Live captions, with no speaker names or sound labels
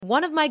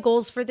one of my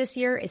goals for this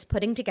year is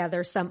putting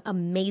together some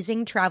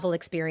amazing travel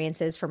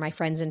experiences for my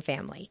friends and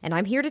family. And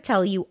I'm here to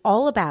tell you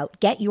all about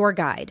Get Your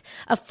Guide,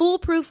 a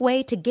foolproof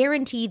way to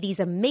guarantee these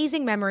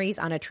amazing memories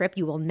on a trip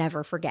you will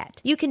never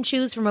forget. You can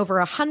choose from over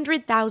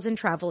 100,000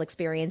 travel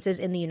experiences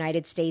in the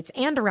United States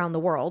and around the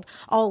world,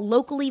 all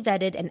locally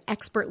vetted and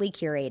expertly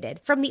curated.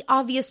 From the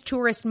obvious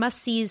tourist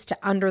must-sees to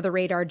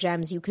under-the-radar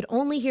gems you could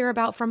only hear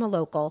about from a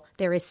local,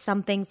 there is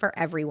something for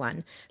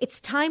everyone.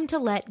 It's time to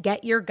let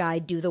Get Your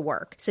Guide do the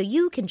work, so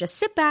you can just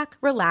sit back,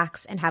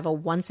 relax, and have a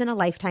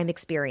once-in-a-lifetime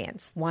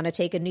experience. Want to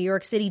take a New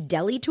York City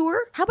deli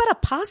tour? How about a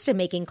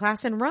pasta-making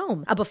class in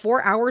Rome? A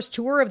before-hours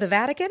tour of the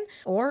Vatican?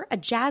 Or a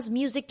jazz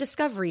music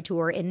discovery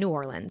tour in New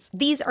Orleans?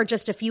 These are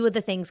just a few of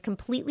the things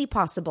completely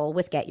possible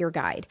with Get Your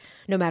Guide.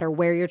 No matter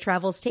where your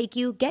travels take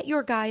you, Get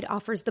Your Guide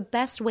offers the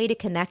best way to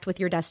connect with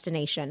your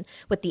destination,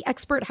 with the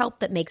expert help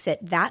that makes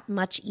it that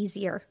much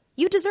easier.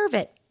 You deserve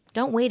it.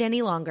 Don't wait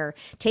any longer.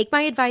 Take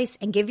my advice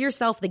and give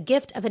yourself the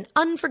gift of an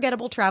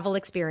unforgettable travel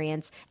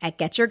experience at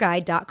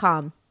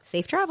getyourguide.com.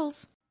 Safe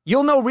travels.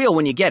 You'll know real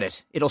when you get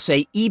it. It'll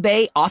say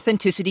eBay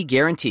Authenticity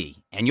Guarantee,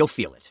 and you'll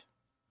feel it.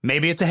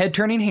 Maybe it's a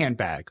head-turning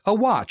handbag, a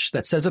watch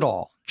that says it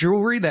all,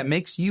 jewelry that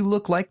makes you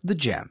look like the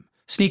gem,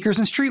 sneakers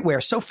and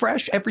streetwear so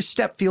fresh every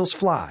step feels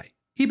fly.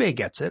 eBay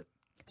gets it.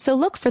 So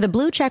look for the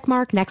blue check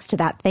mark next to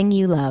that thing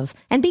you love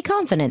and be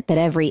confident that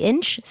every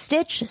inch,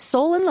 stitch,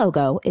 sole, and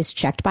logo is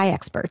checked by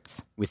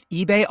experts. With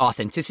eBay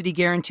Authenticity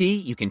Guarantee,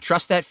 you can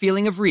trust that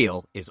feeling of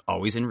real is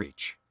always in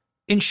reach.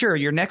 Ensure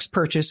your next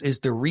purchase is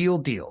the real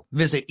deal.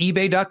 Visit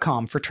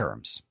ebay.com for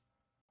terms.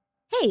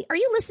 Hey, are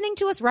you listening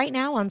to us right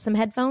now on some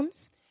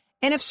headphones?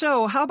 And if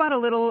so, how about a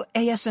little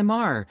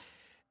ASMR?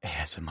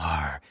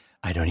 ASMR,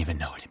 I don't even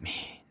know what it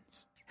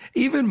means.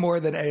 Even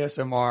more than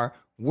ASMR,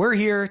 we're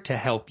here to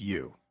help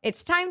you.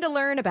 It's time to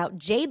learn about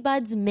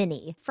J-Buds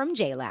Mini from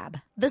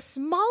JLab, the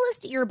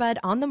smallest earbud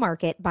on the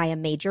market by a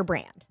major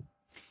brand.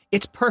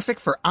 It's perfect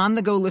for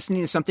on-the-go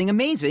listening to something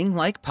amazing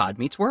like Pod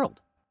Meets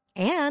World.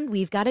 And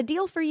we've got a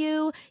deal for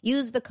you.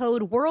 Use the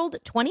code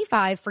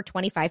WORLD25 for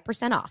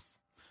 25% off.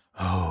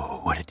 Oh,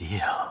 what a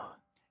deal.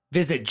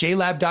 Visit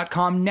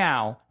JLab.com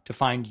now to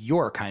find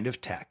your kind of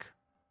tech.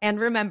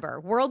 And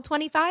remember,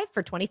 WORLD25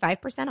 for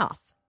 25% off.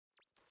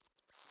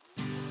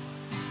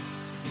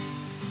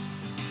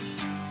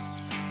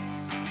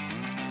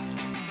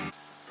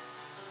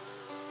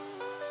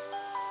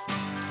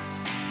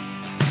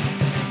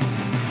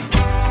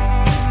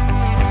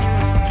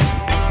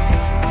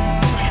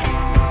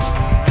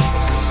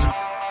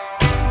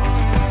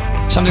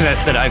 Something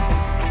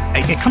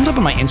it comes up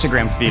on my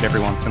Instagram feed every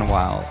once in a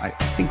while, I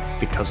think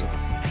because of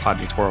Pod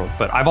Meets World,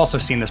 but I've also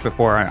seen this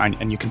before,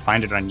 and you can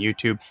find it on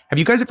YouTube. Have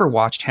you guys ever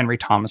watched Henry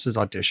Thomas's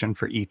audition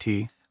for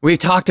E.T.? We've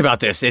talked about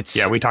this.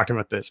 We talked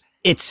about this.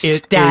 It's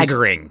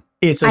staggering.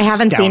 I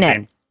haven't seen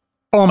it.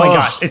 Oh my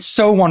gosh, it's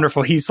so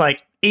wonderful. He's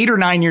like 8 or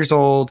 9 years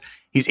old.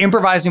 He's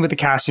improvising with the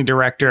casting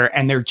director,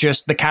 and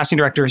the casting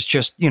director is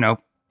just,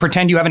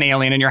 pretend you have an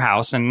alien in your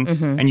house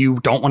and you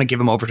don't want to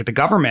give him over to the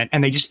government,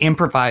 and they just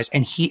improvise,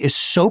 and he is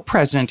so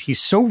present, he's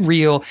so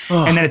real.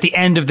 And then at the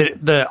end of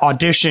the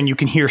audition, you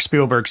can hear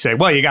Spielberg say,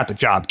 "Well, you got the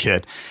job,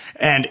 kid."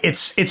 And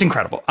it's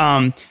incredible.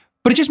 But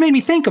it just made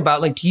me think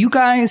about, like, do you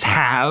guys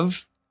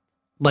have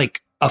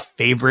like a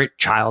favorite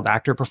child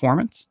actor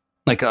performance?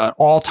 Like an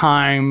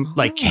all-time,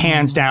 like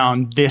hands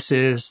down, this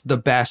is the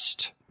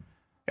best.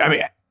 I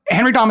mean,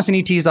 Henry Thomas and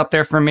E.T. is up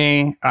there for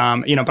me, but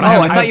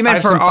I thought you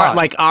meant for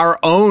our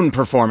own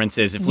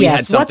performances. If we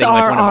had something what's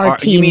like our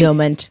team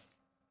moment?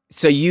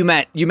 So you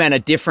meant a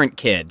different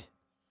kid.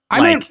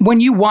 I mean,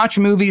 when you watch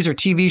movies or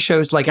TV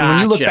shows, like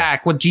when you look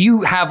back, do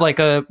you have like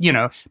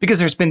because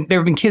there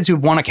have been kids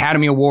who've won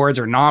Academy Awards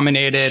or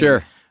nominated.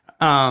 Sure.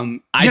 I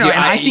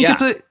think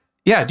it's a.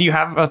 Yeah. Do you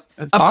have a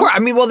thought? Of course. I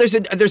mean, well,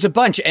 there's a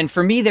bunch, and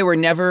for me, they were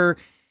never.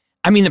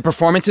 I mean, the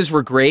performances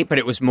were great, but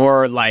it was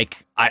more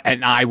like,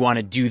 I want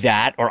to do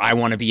that, or I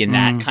want to be in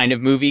that kind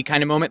of movie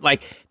kind of moment.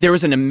 Like, there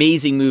was an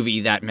amazing movie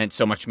that meant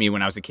so much to me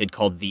when I was a kid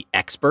called The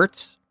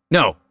Experts.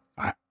 No,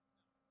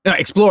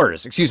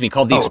 Explorers. Excuse me,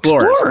 called The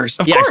Explorers.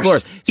 Of course.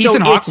 Explorers.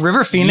 Ethan Hawke,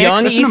 River Phoenix.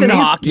 Young Ethan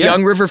Hawke,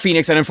 young River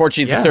Phoenix, and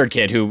unfortunately the third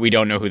kid, who we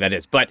don't know who that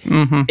is. But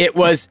it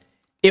was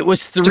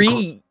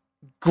three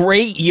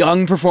great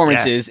young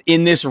performances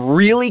in this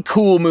really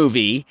cool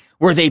movie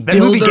where they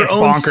build their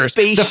own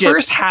spaceship. The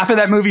first half of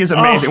that movie is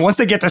amazing. Once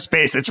they get to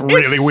space, it's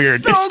really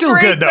weird. It's still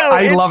great, good, though.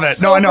 I love it.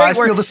 So I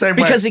feel the same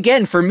way. Because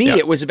again, for me,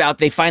 it was about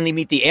they finally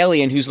meet the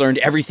alien who's learned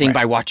everything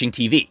by watching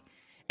TV.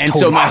 And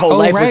so my whole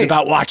life was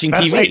about watching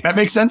TV. Right. That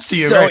makes sense to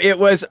you. So it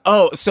was,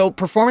 so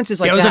performances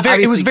like that.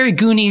 It was very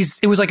Goonies.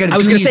 It was like a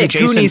Goonies Goonies adjacent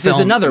film. Goonies is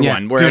another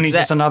one. Where Goonies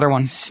is another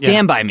one.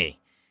 Stand By Me.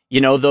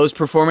 Those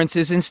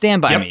performances in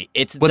Stand By Me.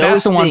 It's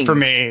that's the one for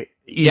me,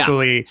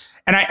 easily.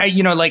 And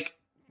I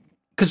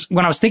because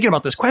when I was thinking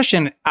about this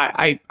question,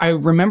 I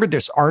remembered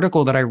this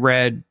article that I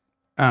read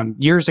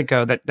years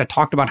ago that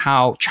talked about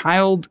how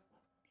child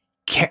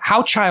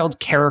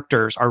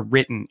characters are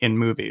written in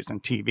movies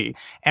and TV.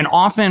 And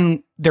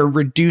often they're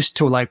reduced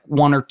to like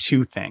one or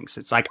two things.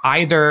 It's like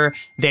either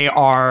they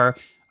are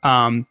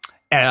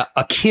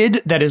a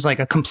kid that is like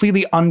a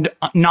completely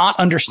not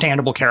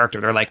understandable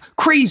character. They're like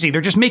crazy.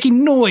 They're just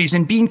making noise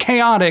and being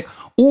chaotic,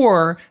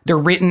 or they're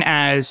written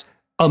as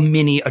a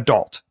mini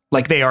adult.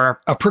 Like they are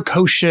a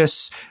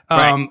precocious,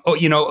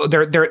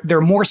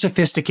 they're more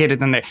sophisticated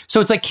than they.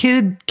 So it's like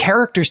kid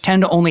characters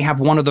tend to only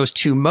have one of those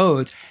two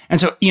modes. And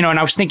so, and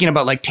I was thinking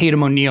about like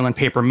Tatum O'Neal in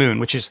Paper Moon,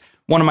 which is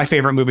one of my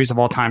favorite movies of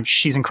all time.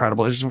 She's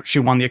incredible. She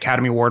won the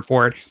Academy Award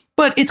for it.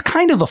 But it's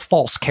kind of a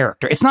false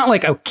character. It's not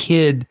like a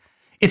kid.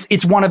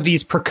 It's one of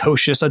these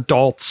precocious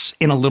adults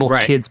in a little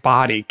kid's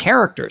body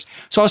characters.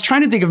 So I was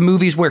trying to think of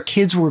movies where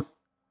kids were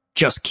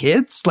just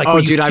kids. Like,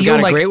 oh, dude, I've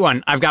got a great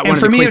one. I've got one of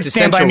the quintessential ones. And for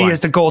me, Stand By Me is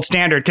the gold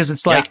standard, because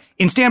it's like,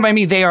 in Stand By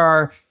Me, they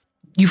are,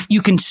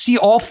 you can see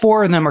all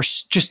four of them are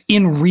just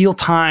in real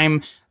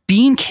time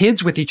being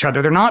kids with each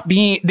other. They're not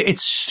being,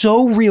 it's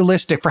so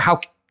realistic for how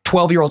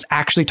 12-year-olds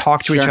actually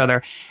talk to each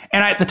other.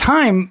 And at the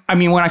time, I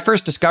mean, when I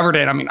first discovered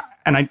it, I mean,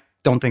 and I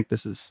don't think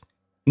this is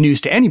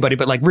news to anybody,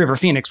 but like River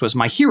Phoenix was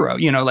my hero,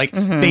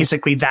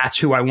 basically that's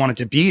who I wanted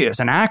to be as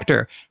an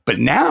actor. But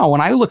now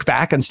when I look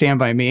back on Stand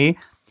By Me,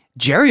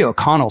 Jerry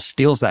O'Connell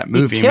steals that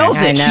movie. He kills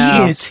it.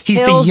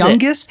 He's the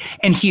youngest,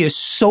 and he is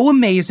so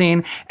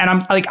amazing.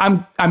 And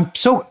I'm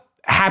so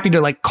happy to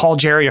like call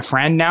Jerry a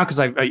friend now, because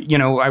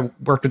I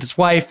worked with his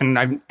wife,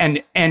 and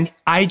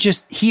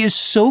he is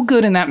so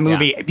good in that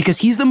movie because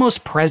he's the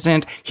most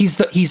present.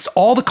 He's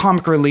all the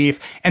comic relief,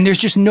 and there's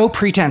just no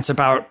pretense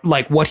about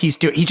like what he's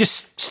doing. He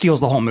just steals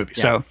the whole movie.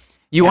 Yeah. So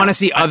you want to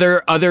see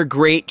other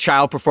great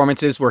child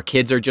performances where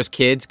kids are just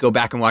kids? Go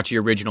back and watch the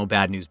original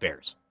Bad News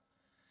Bears.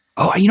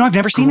 Oh, I've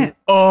never seen it.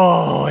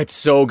 Oh, it's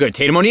so good.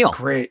 Tatum O'Neal.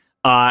 Great.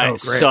 Great.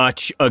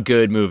 Such a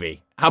good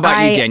movie. How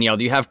about you, Danielle?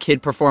 Do you have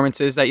kid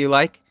performances that you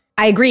like?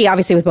 I agree,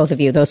 obviously, with both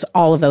of you.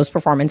 All of those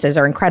performances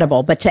are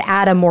incredible. But to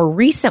add a more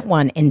recent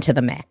one into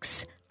the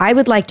mix, I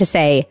would like to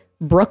say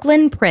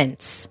Brooklyn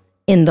Prince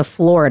in The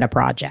Florida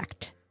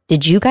Project.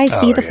 Did you guys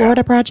see The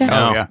Florida Project?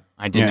 No, yeah.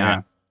 I did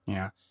not.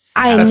 Yeah.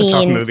 That's a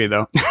tough movie,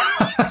 though.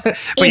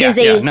 It is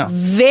a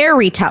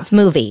very tough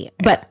movie,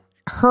 but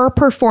her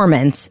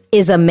performance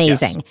is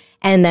amazing. Yes.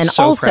 And then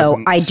so also,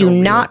 present, I do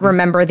not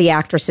remember the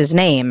actress's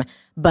name,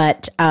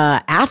 but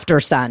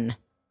Aftersun,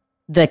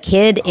 the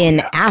kid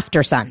in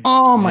Aftersun.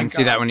 Oh my God. I didn't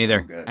see that one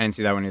either. I didn't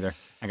see that one either.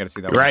 I got to see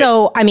that one. Right.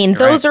 So, I mean,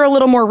 those are a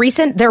little more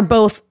recent. They're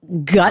both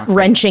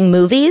gut-wrenching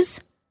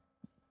movies,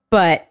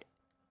 but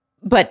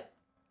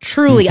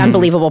truly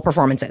unbelievable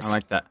performances. I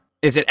like that.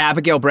 Is it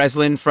Abigail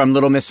Breslin from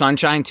Little Miss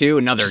Sunshine, too?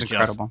 Another just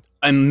incredible,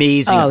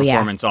 amazing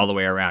performance all the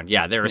way around.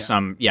 Yeah, there are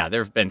some,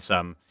 there have been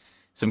some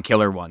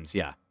killer ones.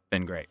 Yeah,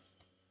 been great.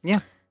 Yeah.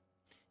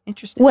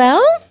 Interesting.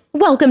 Well,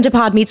 welcome to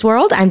Pod Meets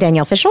World. I'm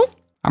Danielle Fishel.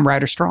 I'm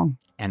Ryder Strong.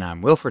 And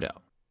I'm Will Friedle.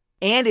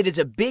 And it is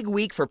a big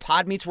week for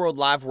Pod Meets World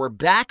Live. We're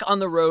back on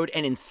the road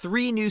and in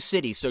 3 new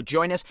cities. So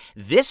join us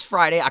this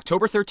Friday,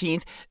 October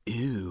 13th.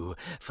 Ooh,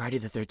 Friday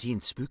the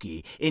 13th,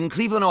 spooky. In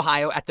Cleveland,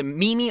 Ohio at the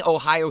Mimi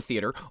Ohio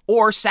Theater.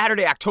 Or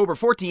Saturday, October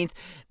 14th,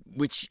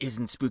 which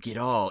isn't spooky at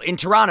all, in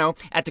Toronto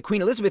at the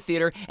Queen Elizabeth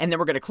Theater. And then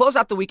we're going to close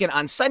out the weekend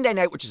on Sunday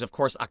night, which is, of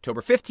course, October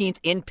 15th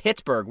in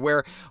Pittsburgh,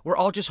 where we're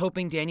all just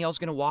hoping Danielle's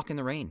going to walk in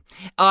the rain.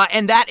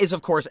 And that is,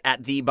 of course,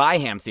 at the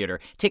Byham Theater.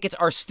 Tickets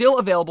are still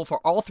available for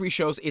all 3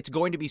 shows. It's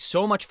going to be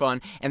so much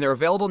fun, and they're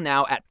available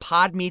now at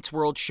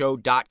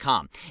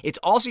podmeetsworldshow.com. It's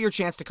also your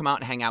chance to come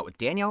out and hang out with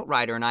Danielle,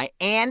 Ryder, and I,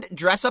 and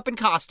dress up in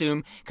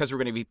costume, because we're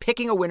going to be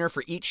picking a winner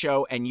for each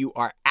show, and you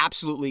are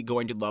absolutely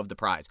going to love the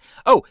prize.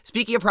 Oh,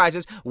 speaking of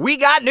prizes, we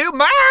got new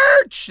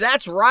merch!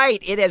 That's right.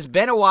 It has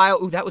been a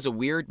while. Ooh, that was a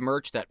weird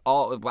merch that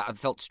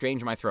felt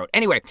strange in my throat.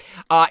 Anyway,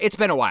 it's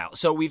been a while.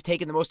 So we've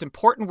taken the most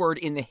important word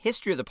in the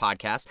history of the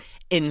podcast,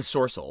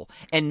 ensorcel,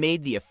 and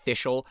made the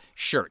official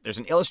shirt. There's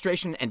an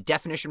illustration and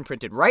definition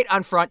printed right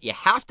on front. You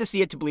have to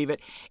see it to believe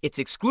it. It's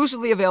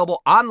exclusively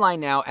available online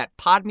now at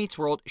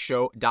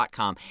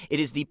podmeetsworldshow.com. It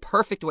is the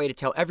perfect way to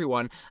tell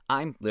everyone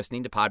I'm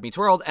listening to Pod Meets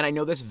World, and I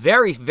know this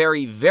very,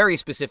 very, very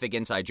specific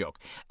inside joke.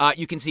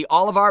 You can see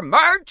all of our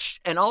merch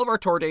and all of our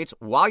tour dates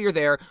while you're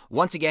there.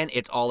 Once again,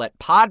 it's all at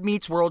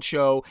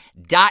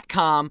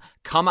podmeetsworldshow.com.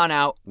 Come on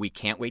out. We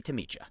can't wait to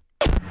meet you.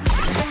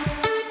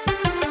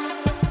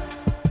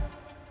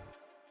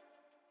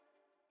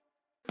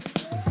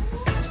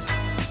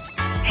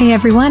 Hey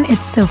everyone,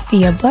 it's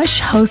Sophia Bush,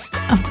 host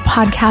of the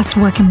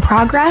podcast Work in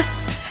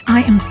Progress.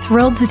 I am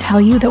thrilled to tell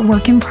you that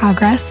Work in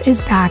Progress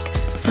is back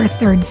for a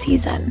 3rd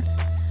season.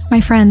 My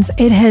friends,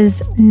 it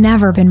has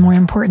never been more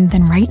important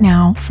than right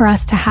now for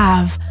us to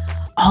have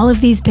all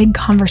of these big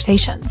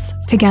conversations.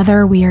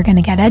 Together, we are going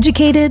to get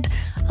educated,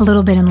 a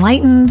little bit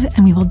enlightened,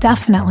 and we will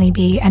definitely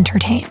be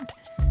entertained.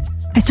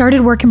 I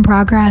started Work in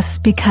Progress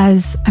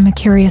because I'm a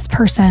curious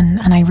person,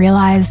 and I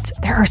realized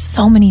there are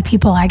so many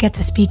people I get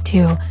to speak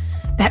to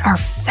that are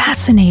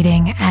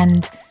fascinating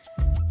and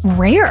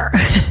rare.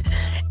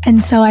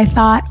 And so I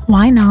thought,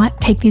 why not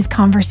take these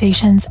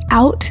conversations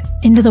out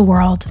into the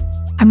world?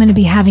 I'm going to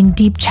be having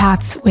deep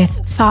chats with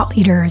thought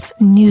leaders,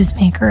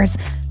 newsmakers,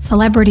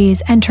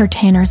 celebrities,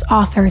 entertainers,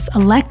 authors,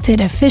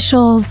 elected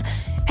officials,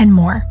 and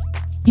more.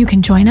 You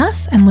can join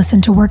us and listen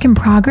to Work in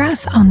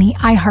Progress on the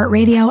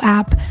iHeartRadio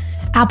app,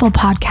 Apple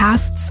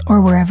Podcasts, or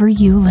wherever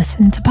you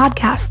listen to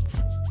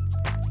podcasts.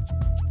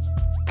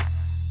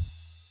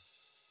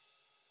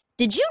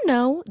 Did you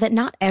know that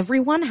not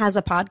everyone has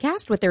a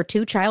podcast with their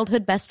two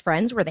childhood best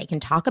friends where they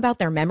can talk about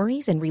their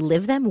memories and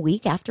relive them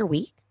week after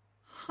week?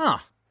 Huh.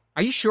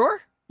 Are you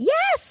sure?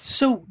 Yes!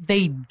 So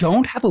they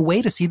don't have a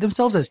way to see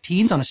themselves as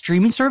teens on a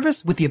streaming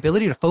service with the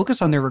ability to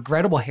focus on their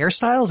regrettable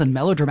hairstyles and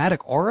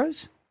melodramatic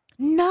auras?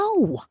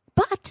 No,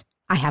 but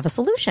I have a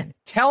solution.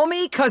 Tell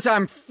me, 'cause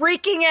I'm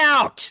freaking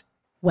out.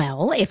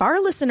 Well, if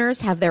our listeners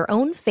have their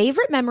own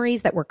favorite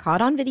memories that were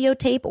caught on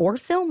videotape or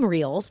film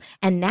reels,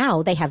 and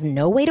now they have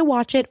no way to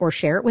watch it or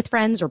share it with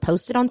friends or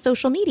post it on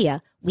social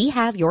media, we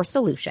have your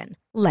solution,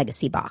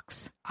 Legacy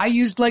Box. I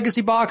used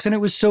Legacy Box and it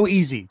was so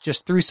easy.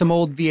 Just threw some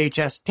old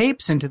VHS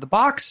tapes into the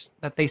box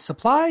that they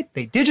supplied.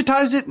 They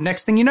digitized it.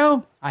 Next thing you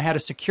know, I had a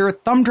secure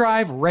thumb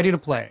drive ready to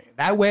play.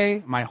 That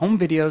way, my home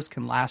videos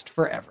can last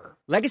forever.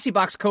 Legacy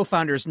Box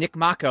co-founders Nick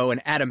Mako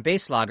and Adam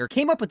Baslager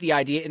came up with the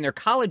idea in their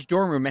college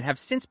dorm room and have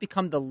since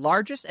become the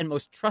largest and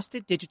most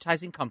trusted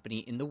digitizing company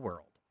in the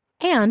world.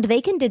 And they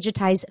can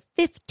digitize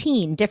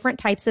 15 different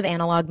types of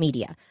analog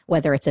media,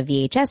 whether it's a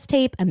VHS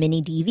tape, a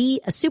mini DV,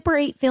 a Super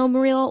 8 film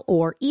reel,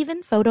 or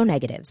even photo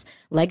negatives.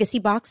 Legacy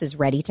Box is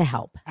ready to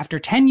help. After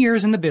 10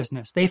 years in the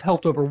business, they've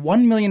helped over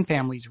 1 million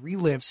families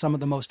relive some of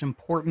the most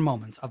important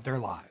moments of their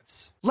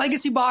lives.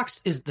 Legacy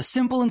Box is the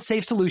simple and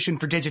safe solution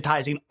for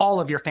digitizing all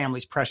of your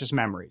family's precious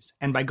memories.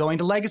 And by going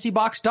to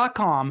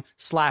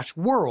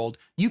legacybox.com/world,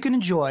 you can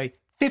enjoy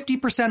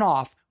 50%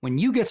 off when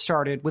you get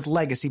started with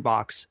Legacy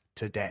Box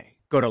today.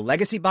 Go to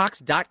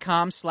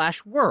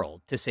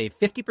legacybox.com/world to save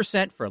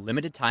 50% for a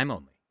limited time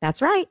only.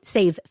 That's right.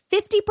 Save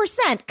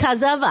 50%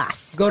 because of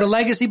us. Go to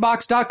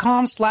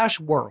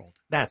legacybox.com/world.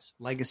 That's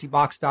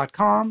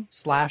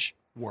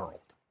legacybox.com/world.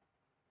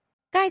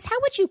 Guys, how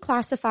would you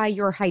classify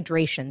your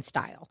hydration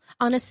style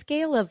on a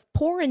scale of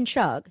pour and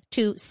chug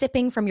to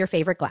sipping from your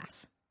favorite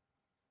glass?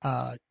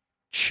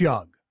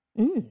 Chug.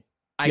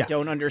 I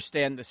don't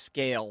understand the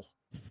scale.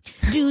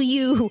 Do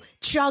you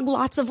chug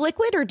lots of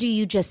liquid or do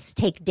you just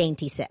take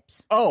dainty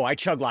sips? Oh, I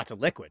chug lots of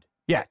liquid.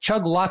 Yeah,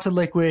 chug lots of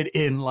liquid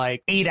in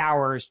like 8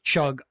 hours,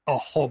 chug a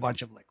whole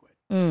bunch of liquid.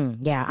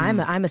 I'm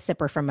a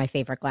sipper from my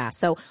favorite glass.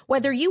 So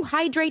whether you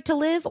hydrate to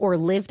live or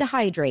live to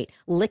hydrate,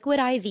 Liquid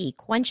IV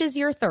quenches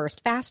your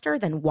thirst faster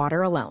than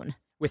water alone.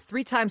 With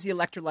 3 times the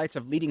electrolytes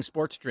of leading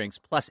sports drinks,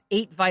 plus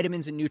 8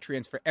 vitamins and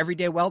nutrients for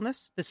everyday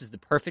wellness, this is the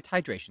perfect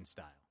hydration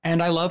style.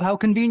 And I love how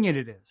convenient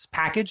it is.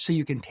 Packaged so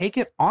you can take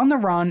it on the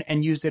run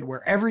and use it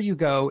wherever you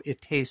go.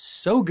 It tastes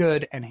so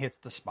good and hits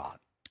the spot.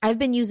 I've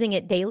been using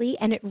it daily,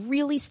 and it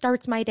really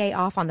starts my day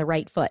off on the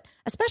right foot,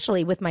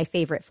 especially with my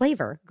favorite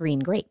flavor, green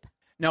grape.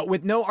 Now,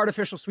 with no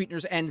artificial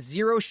sweeteners and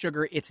 0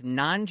 sugar, it's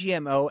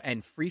non-GMO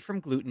and free from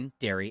gluten,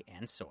 dairy,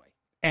 and soy.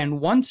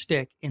 And 1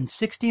 stick in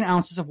 16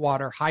 ounces of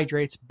water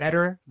hydrates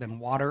better than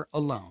water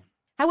alone.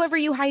 However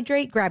you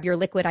hydrate, grab your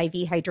Liquid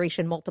IV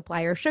Hydration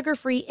Multiplier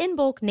sugar-free in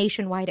bulk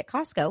nationwide at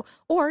Costco,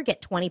 or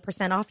get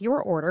 20% off your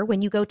order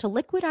when you go to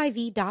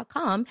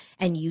liquidiv.com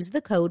and use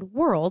the code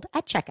WORLD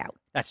at checkout.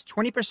 That's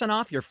 20%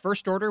 off your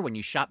first order when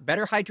you shop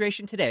Better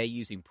Hydration today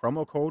using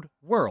promo code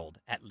WORLD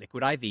at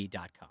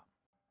liquidiv.com.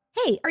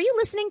 Hey, are you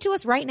listening to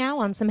us right now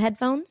on some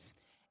headphones?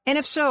 And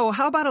if so,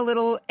 how about a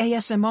little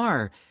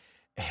ASMR?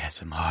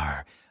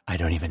 ASMR, I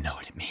don't even know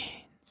what it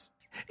means.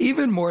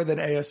 Even more than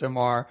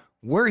ASMR,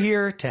 we're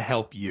here to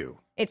help you.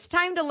 It's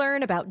time to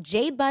learn about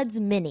J-Buds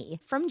Mini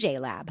from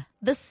JLab,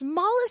 the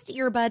smallest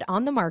earbud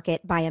on the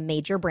market by a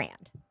major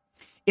brand.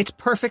 It's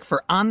perfect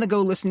for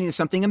on-the-go listening to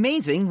something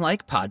amazing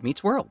like Pod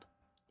Meets World.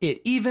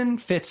 It even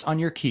fits on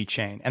your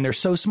keychain, and they're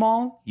so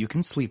small, you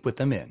can sleep with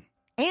them in.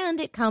 And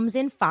it comes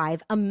in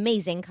 5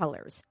 amazing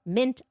colors: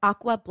 mint,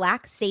 aqua,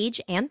 black,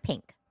 sage, and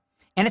pink.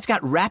 And it's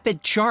got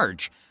rapid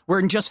charge, where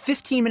in just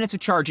 15 minutes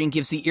of charging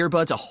gives the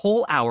earbuds a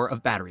whole hour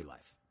of battery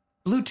life.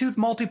 Bluetooth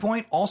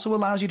multipoint also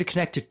allows you to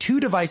connect to 2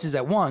 devices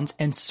at once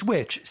and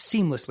switch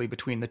seamlessly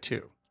between the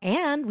 2.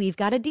 And we've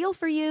got a deal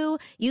for you.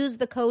 Use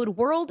the code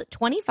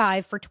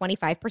WORLD25 for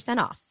 25%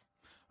 off.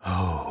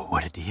 Oh,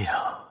 what a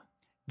deal.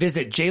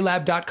 Visit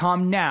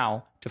jlab.com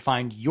now to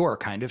find your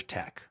kind of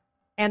tech.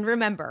 And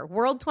remember,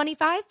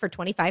 WORLD25 for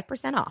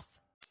 25% off.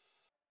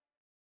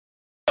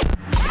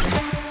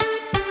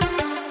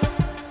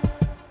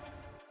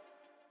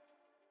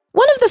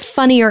 One of the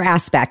funnier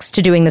aspects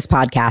to doing this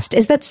podcast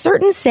is that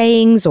certain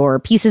sayings or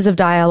pieces of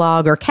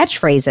dialogue or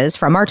catchphrases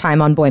from our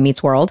time on Boy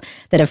Meets World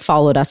that have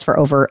followed us for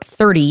over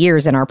 30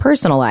 years in our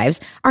personal lives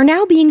are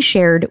now being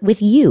shared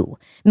with you,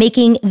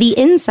 making the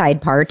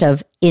inside part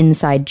of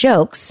inside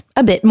jokes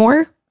a bit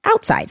more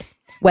outside.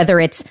 Whether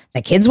it's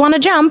the kids want to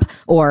jump,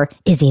 or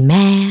is he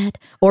mad,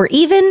 or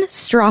even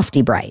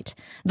Strofty Bright.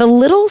 The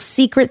little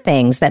secret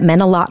things that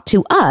meant a lot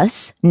to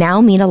us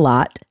now mean a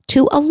lot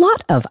to a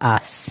lot of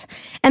us.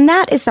 And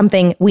that is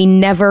something we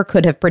never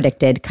could have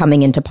predicted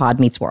coming into Pod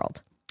Meets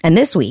World. And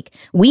this week,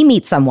 we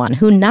meet someone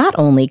who not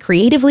only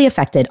creatively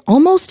affected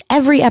almost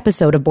every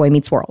episode of Boy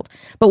Meets World,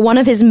 but one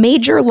of his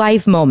major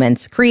life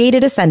moments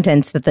created a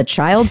sentence that the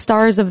child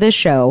stars of this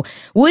show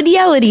would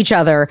yell at each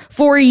other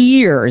for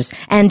years,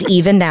 and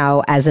even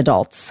now as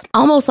adults.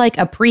 Almost like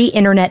a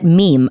pre-internet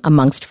meme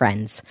amongst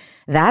friends.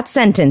 That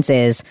sentence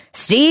is,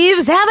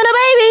 "Steve's having a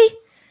baby!"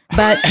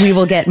 But we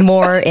will get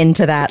more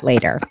into that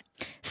later.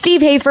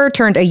 Steve Hoefer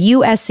turned a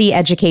USC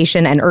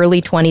education and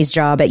early 20s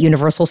job at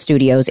Universal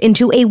Studios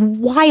into a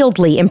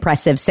wildly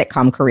impressive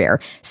sitcom career,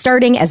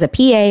 starting as a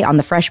PA on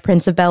The Fresh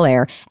Prince of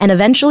Bel-Air and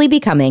eventually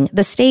becoming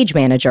the stage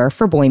manager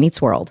for Boy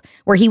Meets World,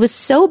 where he was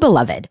so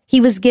beloved,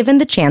 he was given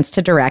the chance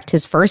to direct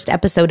his first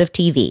episode of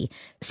TV,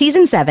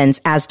 Season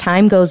 7's As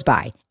Time Goes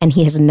By, and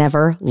he has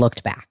never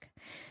looked back.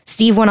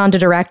 Steve went on to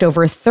direct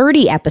over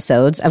 30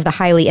 episodes of the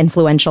highly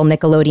influential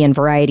Nickelodeon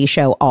variety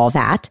show All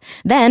That,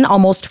 then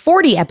almost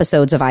 40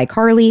 episodes of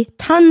iCarly,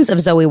 tons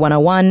of Zoe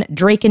 101,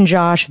 Drake and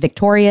Josh,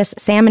 Victorious,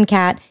 Sam and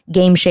Cat,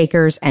 Game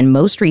Shakers, and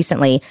most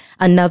recently,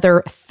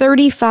 another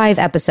 35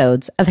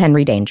 episodes of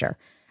Henry Danger.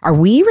 Are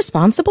we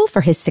responsible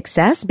for his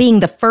success being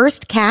the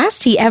first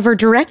cast he ever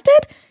directed?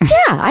 Yeah,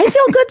 I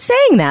feel good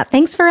saying that.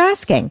 Thanks for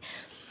asking.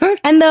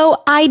 And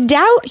though I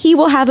doubt he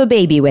will have a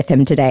baby with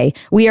him today,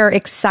 we are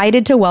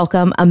excited to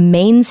welcome a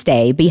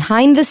mainstay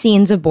behind the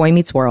scenes of Boy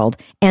Meets World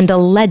and a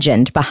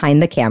legend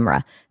behind the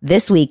camera.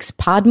 This week's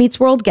Pod Meets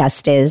World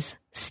guest is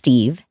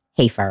Steve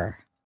Hoefer.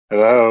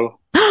 Hello.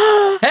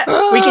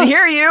 We can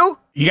hear you.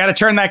 You got to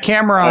turn that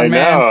camera on, I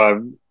man.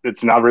 know.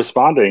 It's not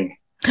responding.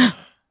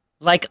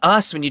 Like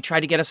us when you try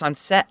to get us on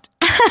set.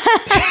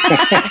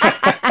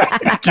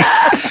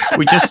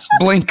 We just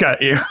blink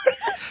at you.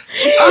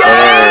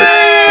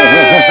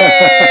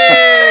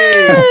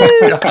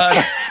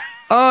 God.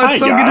 Oh, it's Hi,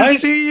 so good to guys.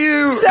 see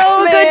you.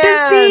 So good to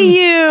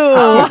see you.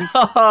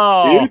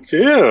 Oh. You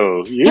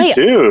too. Hey.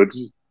 Too.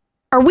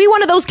 Are we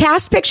one of those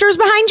cast pictures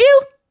behind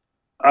you?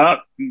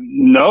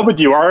 No, but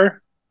you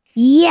are.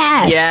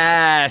 Yes.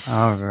 Yes.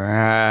 All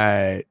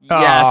right.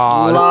 Yes.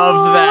 Aw.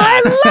 Love that.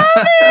 I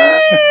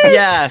love it.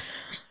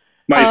 Yes.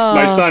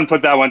 My son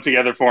put that one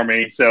together for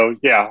me. So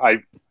yeah,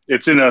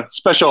 it's in a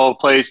special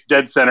place,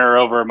 dead center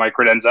over my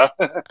credenza.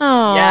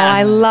 Oh, Yes.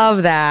 I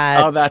love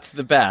that. Oh, that's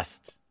the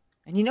best.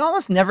 And you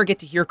almost never get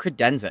to hear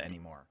credenza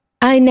anymore.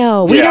 I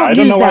know. We Yeah, I don't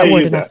don't use know why that I word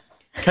use enough.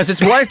 Because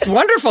it's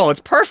wonderful.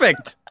 It's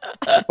perfect.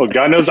 Well,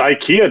 God knows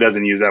IKEA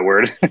doesn't use that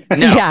word. No.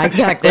 Yeah,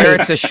 exactly. There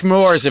it's a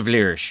schmores of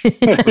Liersch,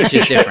 which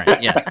is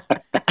different. Yes.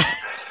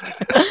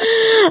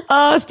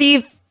 Oh,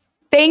 Steve,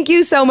 thank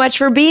you so much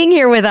for being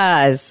here with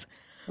us.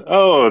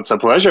 Oh, it's a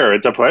pleasure.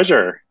 It's a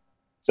pleasure.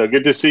 So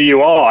good to see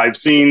you all. I've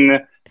seen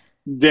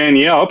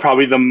Danielle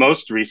probably the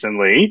most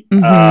recently.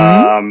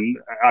 Mhm.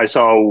 I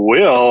saw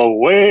Will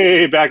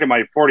way back at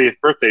my 40th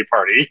birthday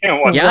party.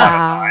 Once Yeah. upon a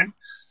time.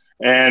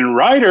 And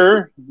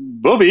Ryder,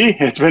 Booby,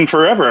 it's been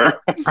forever.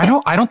 I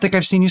don't think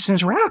I've seen you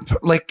since rap.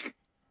 Like,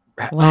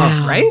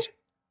 Wow. right?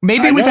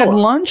 Maybe I we've had know.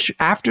 lunch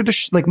after the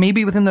like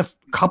maybe within the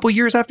couple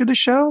years after the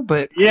show,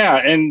 but Yeah,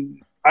 and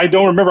I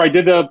don't remember. I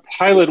did a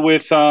pilot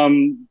with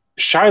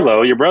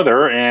Shiloh, your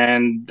brother,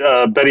 and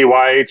Betty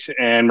White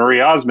and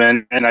Marie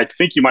Osmond, and I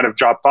think you might have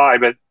dropped by,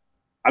 but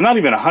I'm not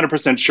even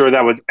 100% sure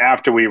that was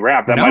after we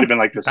wrapped. That No, might have been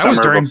like the that was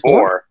summer during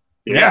before.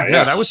 yeah,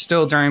 that was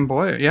still during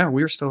Boy. Yeah,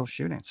 we were still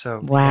shooting. So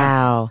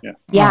Wow. Yeah.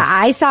 Yeah,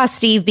 I saw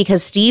Steve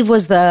because Steve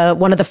was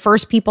one of the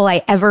first people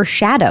I ever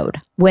shadowed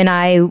when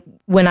I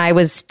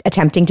was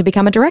attempting to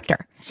become a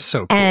director. so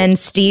cool. And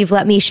Steve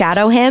let me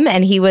shadow him,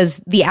 and he was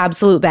the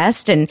absolute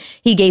best. And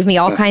he gave me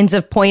all kinds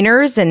of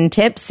pointers and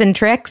tips and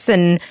tricks,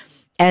 and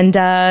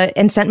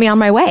sent me on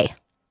my way.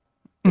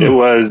 It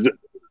was,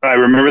 I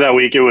remember that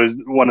week, it was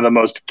one of the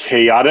most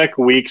chaotic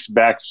weeks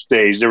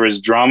backstage. There was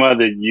drama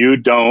that you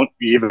don't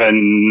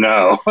even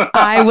know.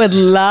 I would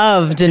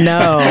love to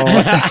know.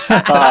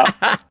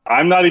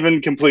 I'm not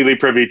even completely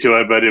privy to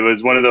it, but it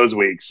was one of those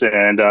weeks.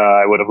 And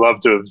I would have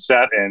loved to have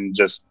sat and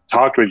just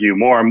talked with you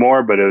more and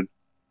more, but it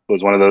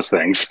was one of those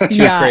things.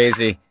 Yeah.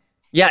 Crazy.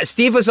 Yeah,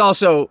 Steve was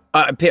also,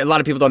 a lot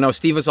of people don't know,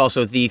 Steve was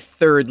also the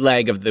third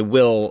leg of the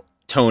Will,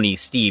 Tony,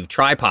 Steve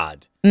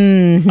tripod.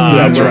 Mhm.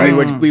 That's where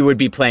right. We would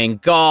be playing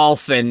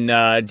golf and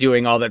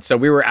doing all that. So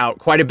we were out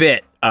quite a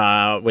bit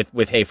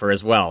with Hoefer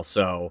as well.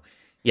 So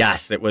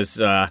yes, it was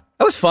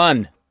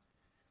fun.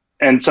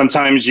 And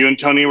sometimes you and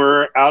Tony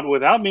were out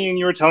without me, and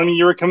you were telling me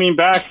you were coming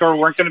back or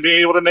weren't going to be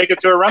able to make it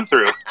to a run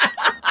through.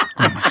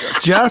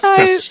 just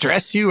to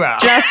stress you out.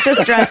 Just to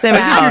stress him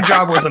As if your out.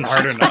 job wasn't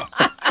hard enough.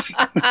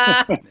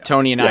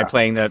 Tony and I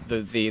playing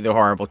the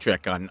horrible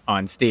trick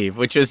on Steve,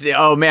 which is,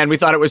 oh man, we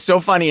thought it was so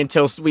funny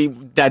until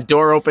that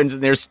door opens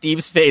and there's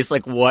Steve's face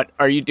like, what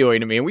are you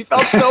doing to me? And we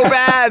felt so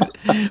bad.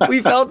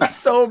 We felt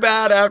so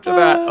bad after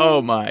that.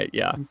 Oh my,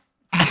 yeah.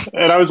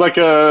 And I was like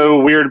a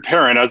weird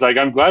parent. I was like,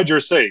 I'm glad you're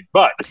safe,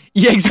 but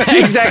Yeah,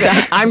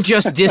 exactly. I'm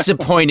just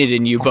disappointed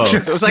in you both. It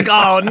was like,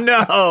 oh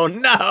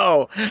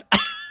no.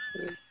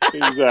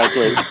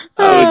 exactly.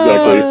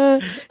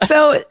 Exactly.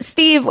 So,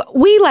 Steve,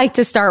 we like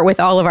to start with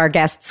all of our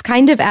guests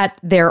kind of at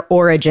their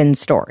origin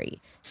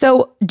story.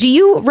 So do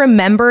you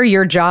remember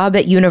your job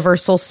at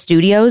Universal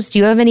Studios? Do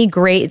you have any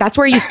that's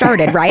where you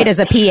started, right? As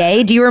a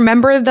PA. Do you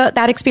remember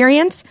that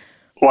experience?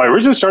 Well, I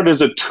originally started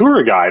as a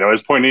tour guide. I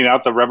was pointing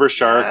out the Rubber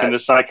Shark and the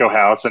Psycho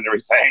House and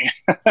everything.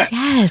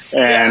 Yes.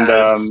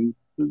 And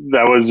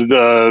that was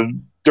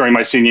during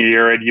my senior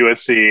year at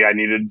USC. I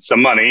needed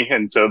some money,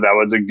 and so that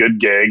was a good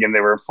gig, and they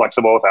were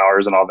flexible with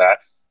hours and all that.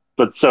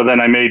 But so then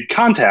I made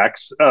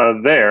contacts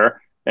there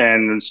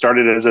and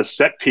started as a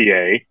set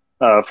PA.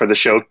 For the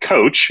show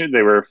Coach.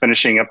 They were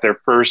finishing up their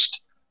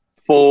first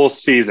full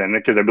season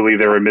because I believe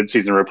they were a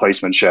mid-season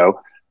replacement show.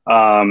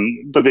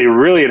 But they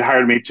really had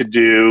hired me to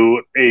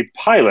do a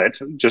pilot,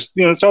 just,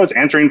 so I was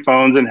answering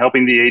phones and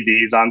helping the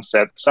ADs on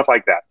set, stuff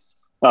like that.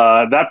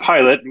 That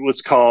pilot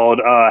was called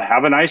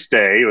Have a Nice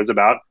Day. It was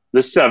about the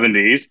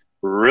 70s,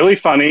 really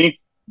funny,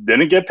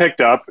 didn't get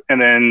picked up.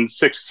 And then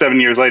 6-7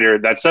 years later,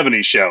 that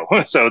 70s show.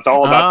 So it's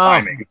all about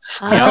timing.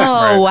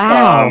 Oh,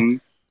 wow.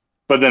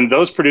 But then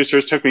those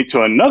producers took me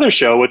to another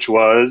show, which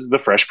was The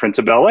Fresh Prince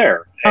of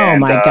Bel-Air. Oh,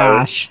 my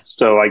gosh.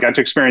 So I got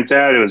to experience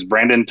that. It was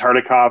Brandon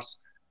Tartikoff's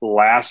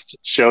last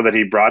show that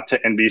he brought to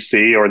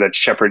NBC, or that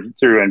shepherded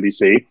through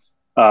NBC.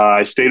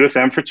 I stayed with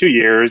them for 2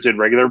 years, did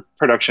regular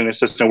production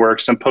assistant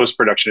work, some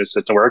post-production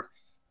assistant work.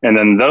 And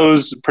then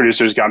those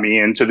producers got me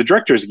into the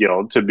Directors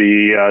Guild to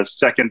be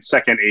second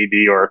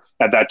AD, or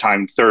at that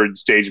time, third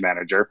stage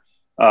manager,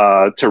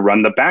 to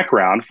run the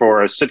background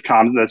for a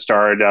sitcom that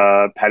starred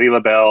Patti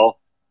LaBelle,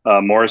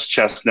 Morris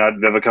Chestnut,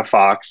 Vivica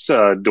Fox,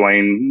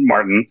 Dwayne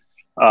Martin.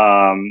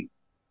 And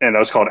that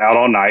was called Out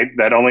All Night.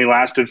 That only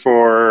lasted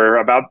for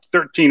about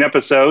 13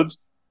 episodes.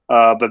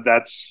 But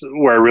that's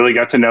where I really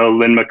got to know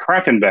Lynn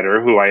McCracken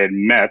better, who I had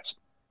met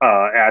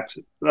at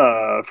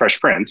Fresh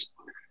Prince.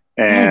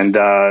 And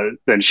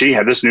then she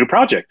had this new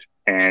project.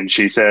 And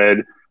she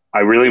said, I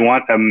really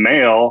want a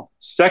male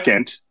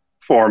second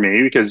for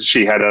me, because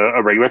she had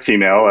a regular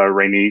female,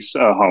 Rainice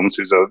Holmes,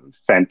 who's a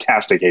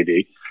fantastic AD.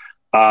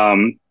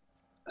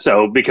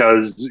 So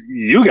because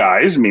you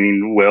guys,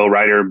 meaning Will,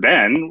 Ryder,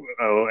 Ben,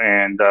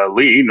 and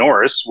Lee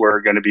Norris, were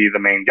going to be the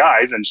main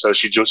guys. And so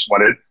she just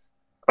wanted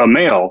a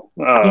male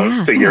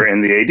figure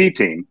in the AD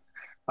team.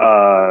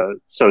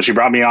 So she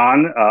brought me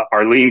on.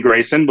 Arlene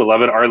Grayson,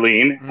 beloved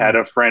Arlene, had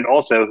a friend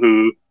also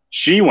who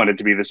she wanted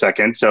to be the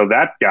second. So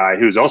that guy,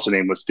 whose also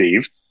name was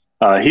Steve,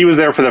 he was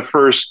there for the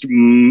first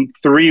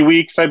 3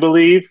 weeks, I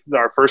believe,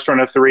 our first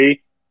run of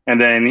 3. And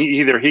then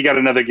either he got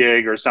another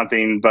gig or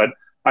something, but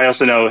I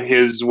also know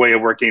his way of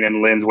working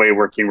and Lynn's way of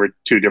working were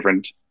two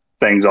different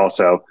things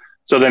also.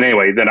 So then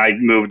anyway, then I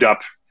moved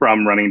up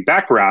from running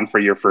background for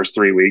your first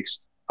 3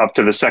 weeks up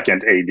to the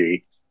second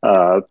AD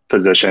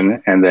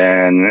position. And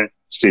then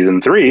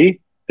season 3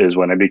 is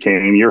when I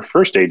became your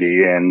first AD.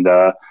 And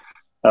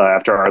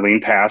after Arlene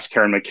passed,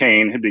 Karen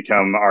McCain had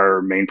become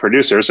our main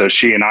producer. So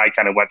she and I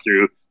kind of went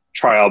through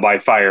trial by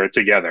fire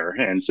together.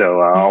 And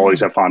so I always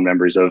have fond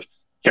memories of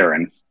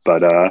Karen.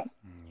 But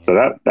so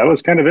that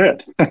was kind of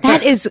it.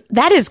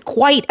 that is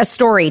quite a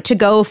story to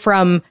go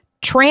from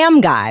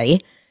tram guy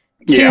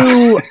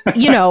to,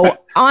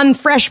 on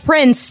Fresh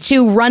Prince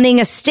to running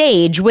a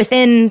stage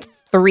within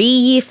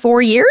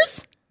 3-4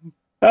 years.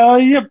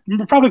 Yeah,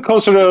 probably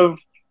closer to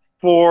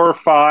 4 or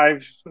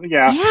 5.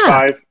 Yeah.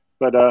 5.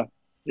 But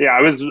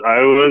I was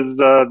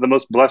the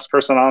most blessed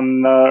person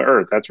on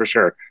earth. That's for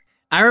sure.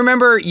 I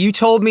remember you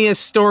told me a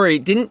story.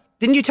 Didn't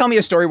you tell me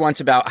a story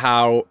once about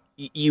how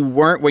you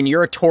weren't, when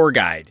you're a tour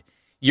guide,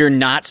 you're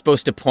not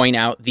supposed to point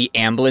out the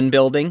Amblin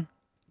building?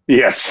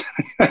 Yes.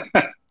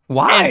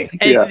 Why?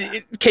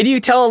 And can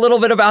you tell a little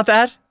bit about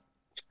that?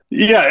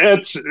 Yeah,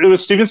 it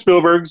was Steven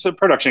Spielberg's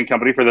production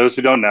company, for those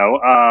who don't know.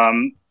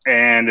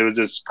 And it was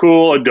this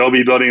cool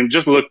Adobe building. It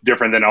just looked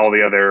different than all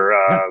the other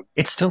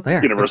it's still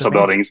there. Universal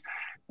buildings.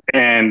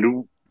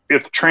 And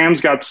if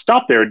trams got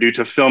stopped there due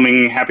to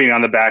filming happening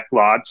on the back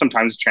lot,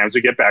 sometimes trams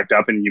would get backed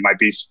up and you might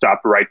be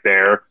stopped right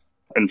there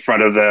in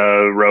front of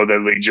the road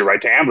that leads you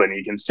right to Amblin.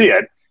 You can see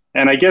it.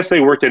 And I guess they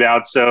worked it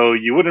out so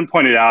you wouldn't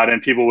point it out and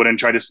people wouldn't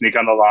try to sneak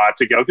on the lot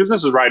to go, because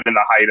this is right in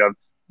the height of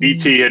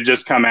E.T. had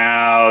just come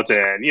out,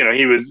 and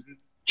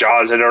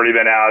Jaws had already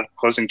been out,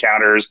 Close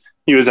Encounters.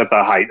 He was at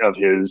the height of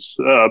his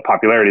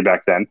popularity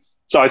back then.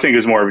 So I think it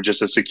was more of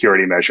just a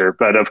security measure.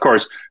 But of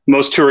course,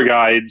 most tour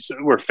guides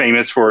were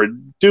famous for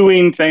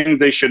doing things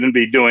they shouldn't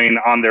be doing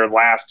on their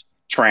last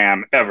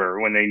tram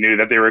ever, when they knew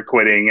that they were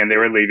quitting and they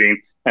were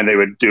leaving. And they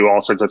would do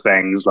all sorts of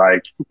things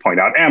like point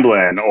out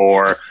Amblin,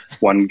 or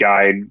one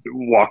guide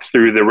walked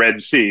through the Red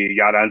Sea,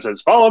 got on and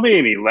says, "Follow me,"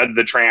 and he led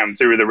the tram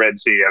through the Red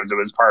Sea as it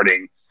was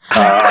parting.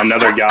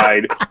 Another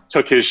guide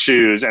took his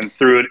shoes and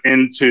threw it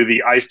into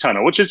the ice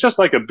tunnel, which is just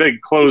like a big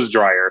clothes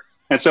dryer.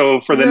 And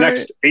so for the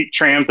next 8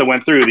 trams that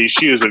went through, these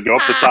shoes would go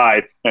up the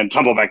side and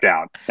tumble back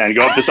down, and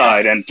go up the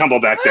side and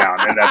tumble back down.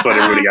 And that's what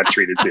everybody got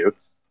treated to.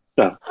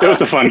 So it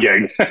was a fun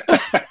gig.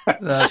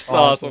 That's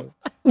awesome.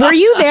 Were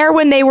you there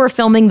when they were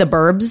filming The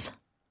Burbs?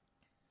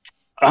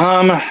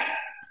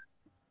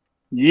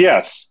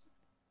 Yes.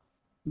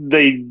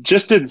 They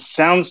just did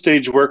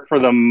soundstage work for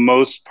the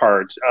most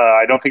part.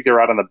 I don't think they were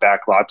out on the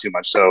back lot too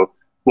much. So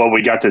what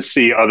we got to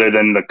see other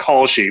than the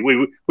call sheet.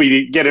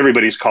 We get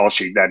everybody's call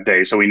sheet that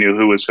day, so we knew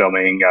who was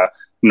filming.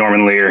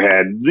 Norman Lear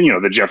had,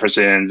 the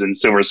Jeffersons and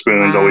Silver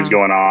Spoons always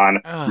going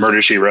on.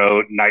 Murder, She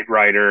Wrote, Knight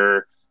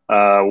Rider.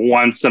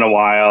 Once in a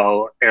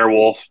while,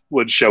 Airwolf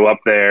would show up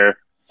there.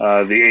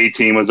 The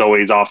A-Team was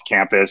always off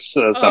campus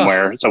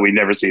somewhere, so we'd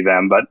never see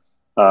them. But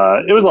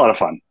it was a lot of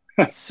fun.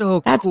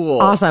 So That's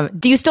cool. awesome.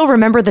 Do you still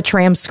remember the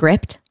tram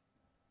script?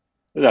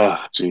 Oh,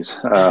 geez.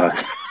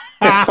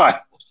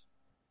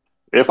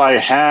 If I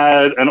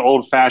had an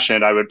old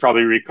fashioned, I would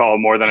probably recall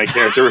more than I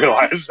care to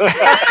realize.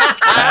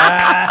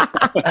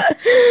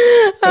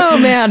 Oh,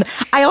 man.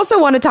 I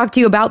also want to talk to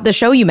you about the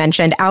show you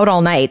mentioned, Out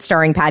All Night,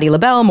 starring Patti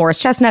LaBelle, Morris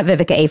Chestnut,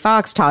 Vivica A.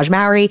 Fox, Taj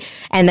Mowry.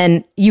 And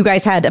then you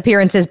guys had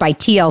appearances by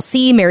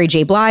TLC, Mary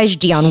J. Blige,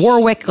 Dionne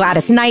Warwick,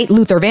 Gladys Knight,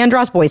 Luther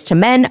Vandross, Boyz II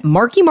Men,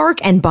 Marky Mark,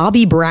 and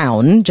Bobby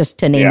Brown, just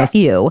to name a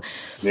few.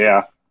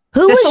 Yeah.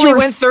 This only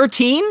went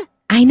 13?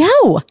 I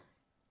know.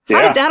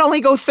 How did that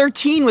only go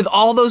 13 with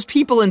all those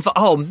people involved?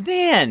 Oh,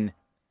 man.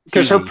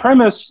 Because her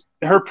premise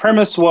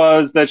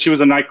was that she was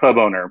a nightclub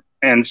owner.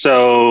 And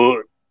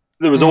so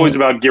it was always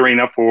about gearing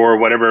up for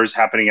whatever is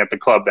happening at the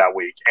club that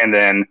week. And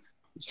then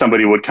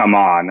somebody would come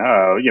on,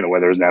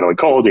 whether it was Natalie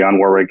Cole, Dionne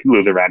Warwick,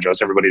 Luther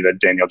Vandross, everybody that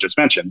Danielle just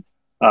mentioned.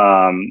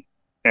 And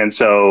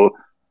so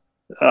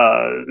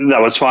that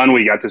was fun.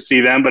 We got to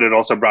see them, but it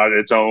also brought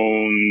its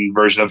own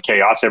version of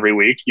chaos every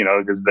week,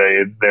 because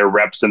their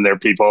reps and their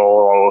people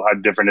all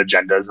had different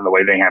agendas and the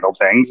way they handle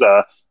things.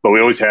 But we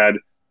always had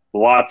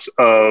lots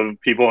of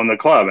people in the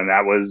club, and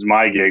that was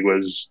my gig,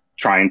 was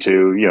trying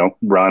to,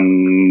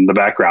 run the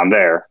background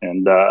there,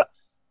 and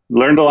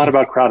learned a lot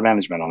about crowd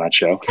management on that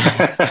show.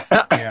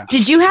 Yeah.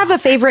 Did you have a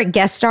favorite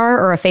guest star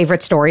or a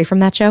favorite story from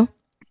that show?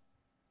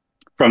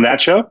 From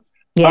that show?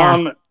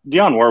 Yeah.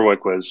 Dionne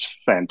Warwick was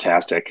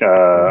fantastic.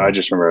 I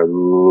just remember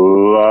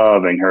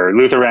loving her.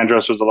 Luther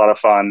Vandross was a lot of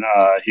fun.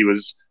 He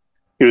was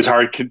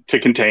hard to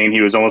contain.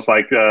 He was almost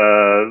like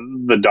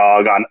the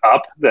dog on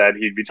Up that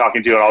he'd be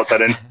talking to, and all of a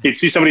sudden he'd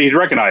see somebody he'd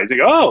recognize. He'd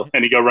go, "Oh,"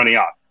 and he'd go running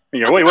off.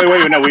 And you're, wait,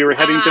 no, we were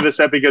heading to the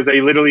set because they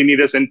literally need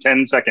us in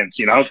 10 seconds,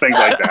 things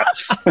like that.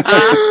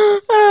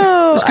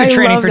 It's good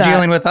training for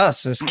dealing with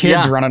us as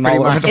kids running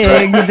all over the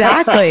place.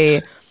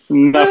 Exactly.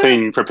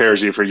 Nothing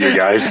prepares you for you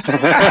guys.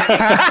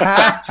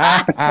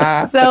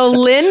 So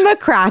Lynn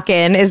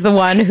McCracken is the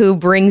one who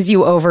brings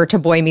you over to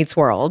Boy Meets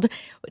World.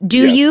 Do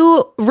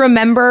you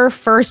remember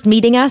first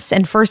meeting us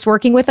and first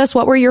working with us?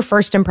 What were your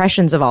first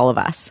impressions of all of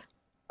us?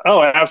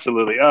 Oh,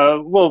 absolutely.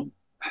 Well,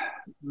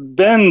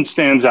 Ben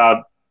stands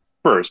out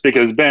first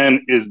because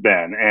Ben is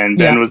Ben. And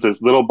Ben was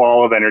this little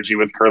ball of energy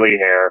with curly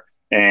hair.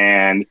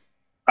 And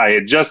I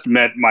had just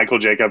met Michael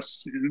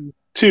Jacobs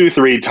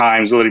 2-3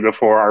 times literally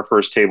before our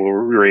first table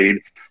read.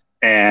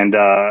 And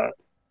I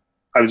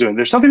was doing,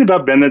 there's something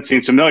about Ben that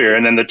seems familiar.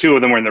 And then the two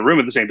of them were in the room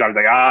at the same time. I was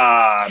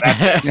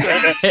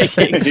like, that's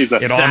it. He's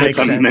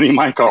a mini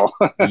Michael.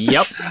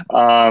 Yep.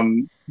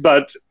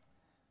 But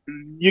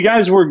you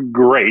guys were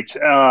great.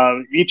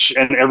 Each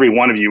and every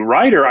one of you.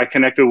 Ryder, I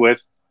connected with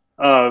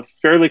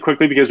fairly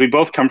quickly because we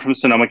both come from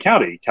Sonoma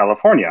County,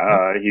 California.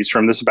 He's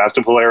from the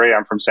Sebastopol area.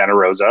 I'm from Santa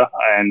Rosa.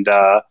 And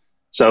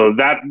so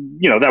that,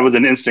 that was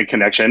an instant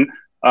connection.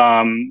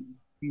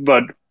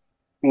 But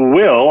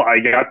Will,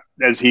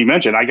 as he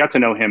mentioned, I got to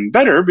know him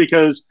better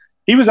because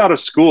he was out of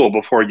school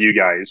before you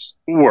guys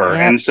were.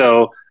 Yeah. And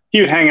so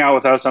he would hang out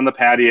with us on the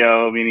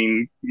patio,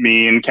 meaning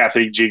me and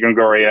Kathy G.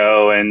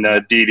 Gregorio and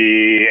Dee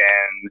Dee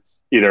and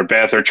either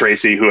Beth or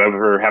Tracy,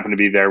 whoever happened to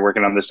be there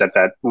working on the set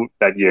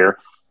that year.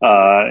 And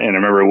I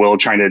remember Will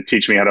trying to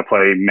teach me how to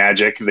play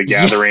Magic: The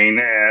Gathering,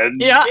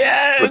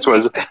 which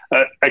was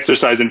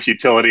exercise in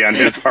futility on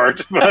his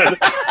part, but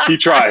he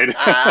tried.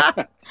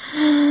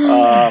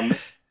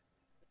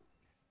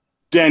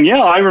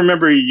 Danielle, I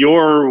remember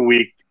your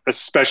week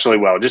especially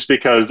well, just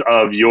because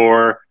of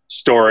your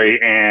story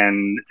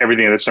and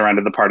everything that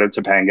surrounded the part of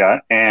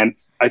Topanga. And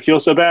I feel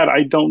so bad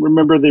I don't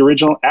remember the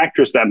original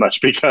actress that much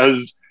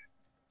because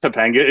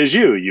Topanga is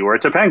you. You are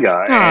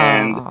Topanga.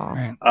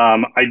 Aww.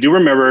 And I do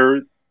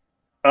remember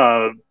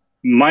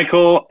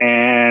Michael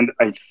and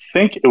I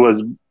think it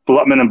was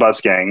Blutman and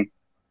Busgang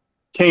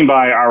came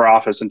by our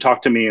office and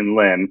talked to me and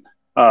Lynn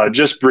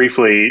just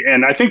briefly.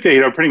 And I think they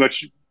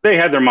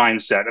had their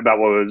mind set about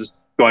what was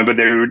going, but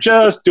they were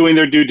just doing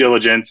their due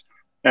diligence.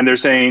 And they're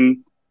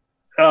saying,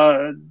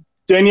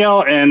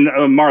 Danielle and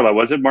Marla,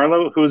 was it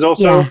Marla who was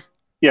also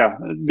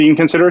being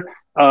considered?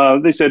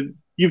 They said,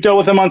 you've dealt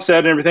with them on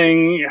set and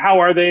everything. How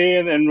are they?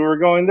 And we're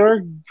going,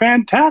 they're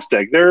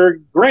fantastic. They're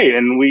great.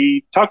 And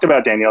we talked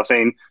about Danielle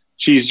saying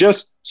she's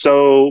just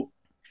so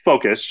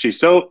focused. She's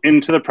so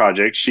into the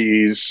project.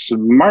 She's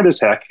smart as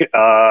heck.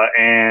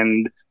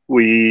 And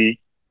we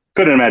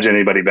couldn't imagine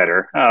anybody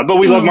better. But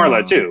we love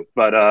Marla too.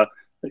 But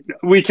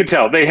we could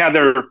tell they had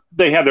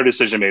their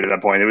decision made at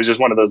that point. It was just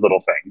one of those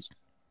little things.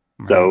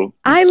 So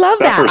I love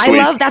that. I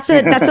love that's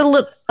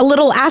a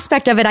little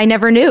aspect of it I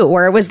never knew,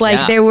 where it was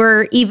like there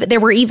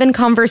were even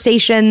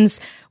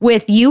conversations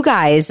with you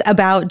guys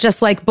about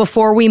just like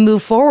before we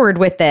move forward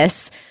with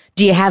this,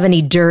 do you have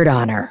any dirt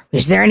on her?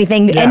 Is there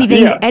anything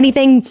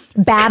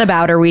bad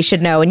about her we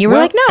should know? And you were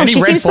like, no,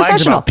 she seems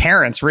professional. About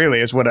parents,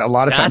 really, is what a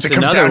lot of times That's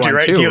it comes down to,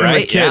 right? too, Dealing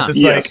right? with kids.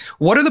 It's like,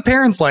 what are the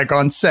parents like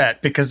on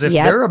set? Because if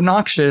they're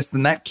obnoxious,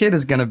 then that kid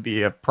is going to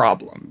be a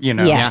problem, you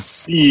know?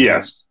 Yes.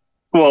 Yes.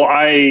 Well,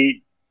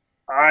 I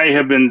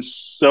have been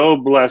so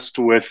blessed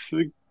with,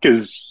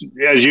 because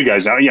as you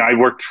guys know, I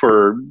worked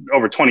for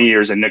over 20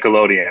 years in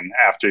Nickelodeon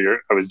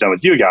after I was done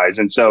with you guys.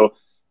 And so,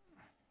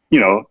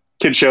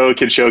 kid show.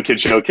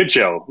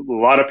 A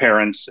lot of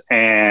parents,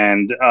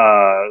 and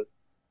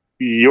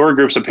your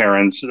groups of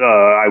parents,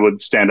 I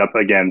would stand up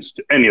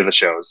against any of the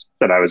shows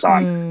that I was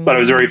on. But I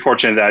was very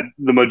fortunate that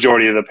the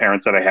majority of the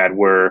parents that I had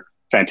were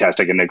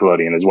fantastic at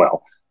Nickelodeon as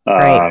well.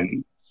 But I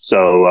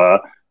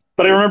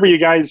remember you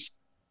guys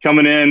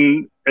coming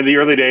in the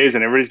early days,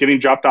 and everybody's getting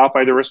dropped off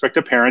by their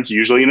respective parents,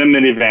 usually in a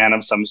minivan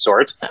of some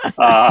sort.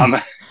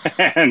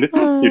 And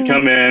you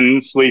come in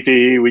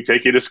sleepy, we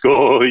take you to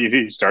school,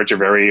 you start your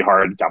very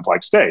hard,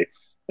 complex day.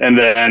 And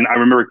then I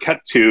remember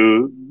cut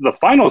to the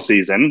final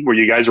season where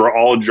you guys were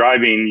all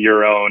driving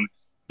your own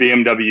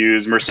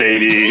BMWs,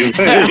 Mercedes,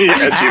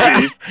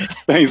 SUVs,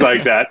 things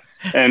like that.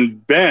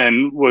 And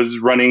Ben was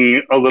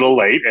running a little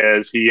late,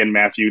 as he and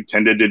Matthew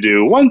tended to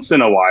do once in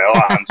a while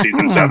on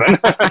season 7.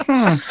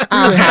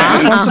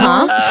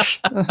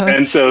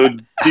 And so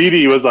Dee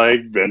Dee was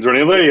like, Ben's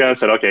running late. I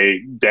said,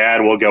 okay,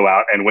 Dad will go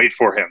out and wait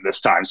for him this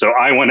time. So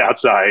I went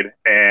outside,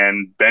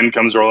 and Ben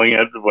comes rolling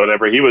at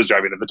whatever he was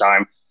driving at the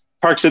time,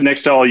 parks it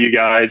next to all you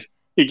guys.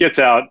 He gets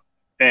out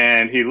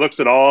and he looks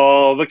at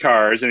all the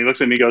cars, and he looks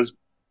at me and goes,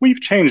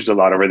 we've changed a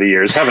lot over the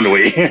years, haven't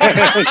we?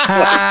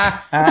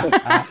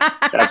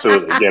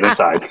 Absolutely, get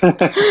inside.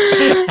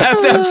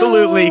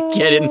 Absolutely,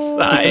 get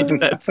inside.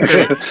 That's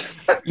great.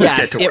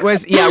 Yes, it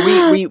was. Yeah,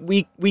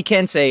 we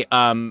can say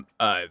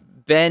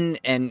Ben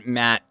and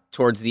Matt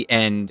towards the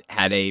end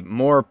had a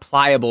more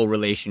pliable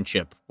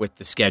relationship with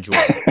the schedule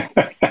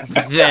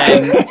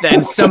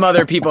than some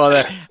other people.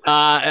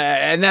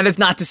 And that is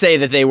not to say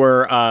that they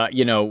were,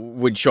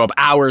 would show up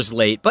hours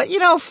late, but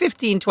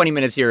 15, 20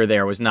 minutes here or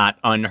there was not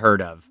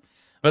unheard of.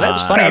 Well,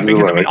 that's funny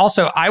because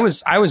also I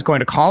was going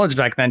to college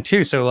back then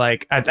too. So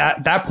like at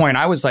that point,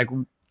 I was like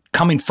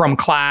coming from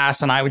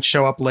class, and I would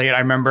show up late. I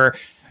remember.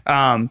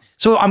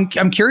 So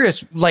I'm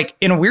curious. Like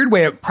in a weird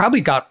way, it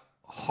probably got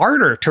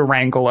harder to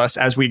wrangle us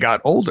as we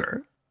got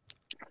older.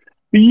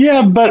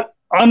 Yeah, but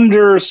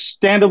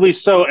understandably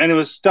so. And it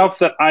was stuff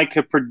that I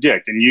could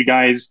predict. And you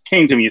guys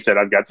came to me and said,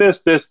 I've got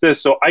this,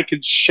 so I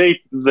could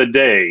shape the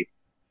day,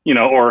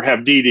 or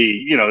have Dee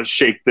Dee,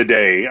 shape the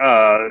day.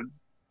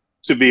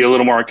 To be a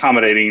little more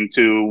accommodating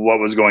to what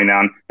was going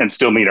on and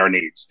still meet our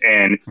needs.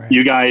 And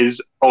you guys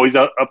always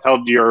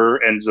upheld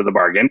your ends of the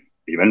bargain,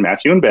 even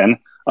Matthew and Ben.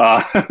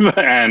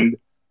 And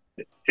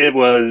it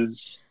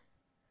was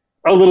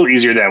a little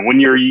easier then.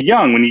 When you're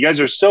young, when you guys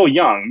are so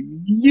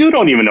young, you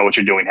don't even know what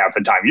you're doing half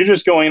the time. You're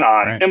just going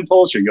on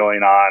impulse, you're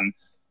going on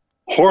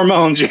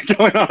hormones, you're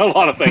going on a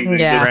lot of things.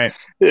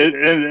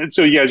 And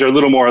so you guys are a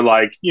little more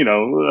like,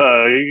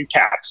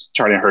 cats,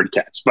 trying to herd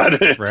cats.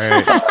 But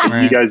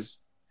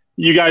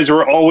you guys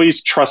were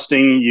always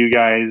trusting. You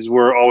guys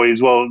were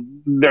always, well,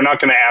 they're not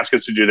going to ask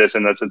us to do this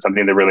unless it's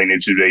something that really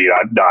needs to be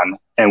done.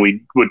 And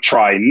we would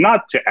try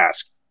not to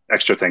ask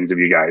extra things of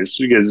you guys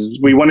because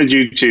we wanted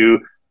you to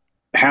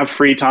have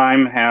free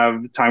time,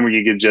 have time where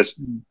you could just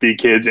be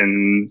kids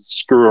and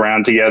screw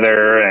around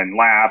together and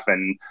laugh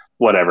and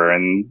whatever.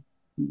 And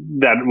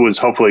that was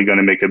hopefully going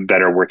to make a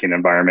better working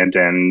environment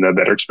and a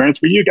better experience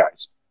for you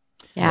guys.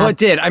 Yeah. Well, it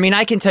did. I mean,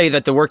 I can tell you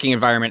that the working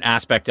environment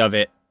aspect of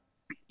it,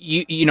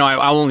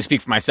 I'll only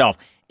speak for myself.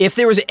 If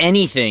there was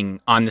anything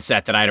on the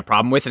set that I had a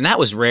problem with, and that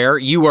was rare,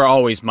 you were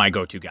always my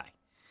go-to guy.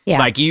 Yeah.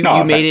 Like you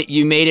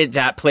made it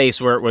that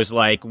place where it was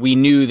like we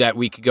knew that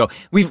we could go.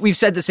 We've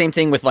said the same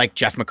thing with like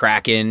Jeff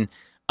McCracken.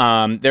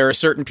 There are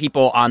certain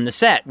people on the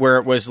set where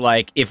it was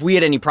like if we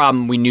had any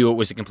problem, we knew it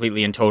was a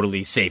completely and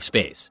totally safe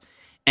space.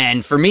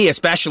 And for me,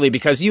 especially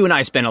because you and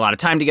I spent a lot of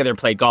time together and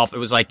played golf, it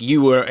was like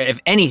you were,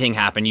 if anything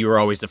happened, you were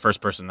always the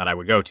first person that I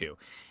would go to.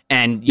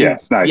 And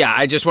nice.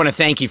 I just want to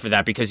thank you for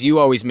that because you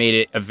always made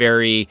it a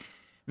very,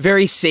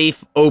 very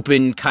safe,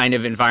 open kind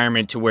of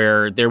environment to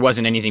where there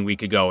wasn't anything we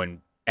could go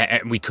and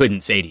we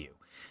couldn't say to you.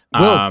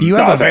 Well, you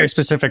have a very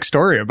specific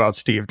story about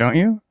Steve, don't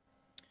you?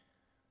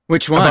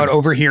 Which one? About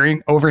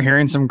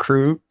overhearing some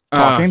crew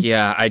talking?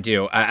 Yeah, I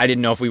do. I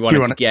didn't know if we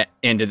wanted to get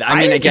into that. I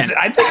mean, again,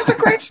 I think it's a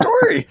great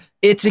story.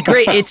 It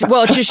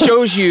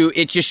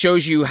just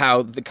shows you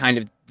how the kind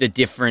of the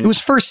different. It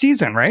was first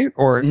season, right?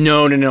 Or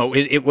no.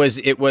 It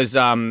was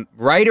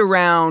right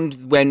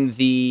around when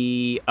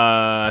the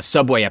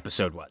Subway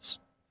episode was.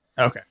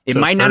 Okay. It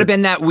might not have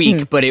been that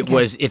week, but it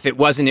was. If it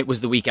wasn't, it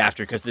was the week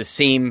after because the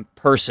same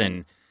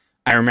person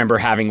I remember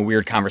having a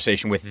weird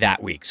conversation with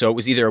that week. So it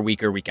was either a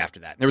week or a week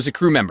after that. There was a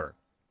crew member,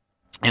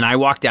 and I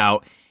walked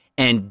out.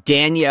 And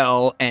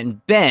Danielle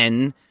and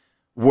Ben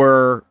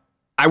were,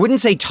 I wouldn't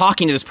say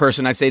talking to this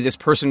person. I'd say this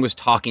person was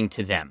talking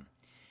to them.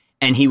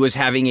 And he was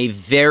having a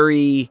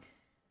very,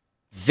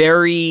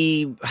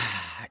 very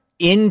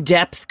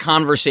in-depth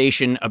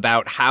conversation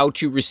about how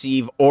to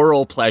receive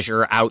oral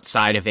pleasure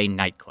outside of a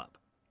nightclub.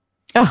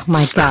 Oh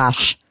my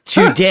gosh.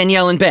 To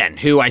Danielle and Ben,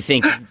 who I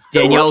think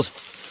Danielle's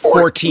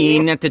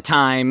 14 at the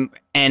time,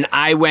 and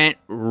I went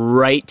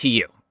right to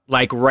you.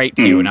 Like, right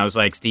to you. And I was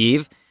like,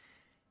 Steve,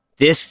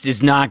 this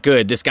is not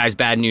good. This guy's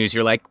bad news.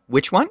 You're like,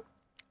 which one?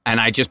 And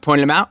I just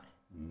pointed him out.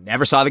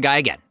 Never saw the guy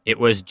again. It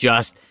was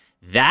just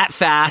that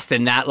fast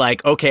and that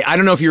like, okay, I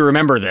don't know if you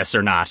remember this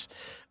or not.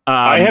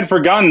 I had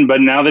forgotten,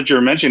 but now that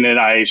you're mentioning it,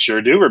 I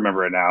sure do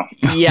remember it now.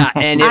 Yeah,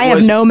 and I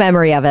have no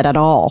memory of it at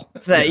all.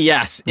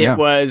 Yes, it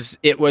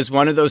was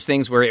one of those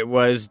things where it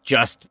was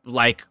just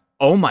like,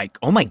 oh my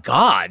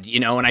God, you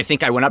know. And I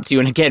think I went up to you,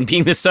 and again,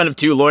 being the son of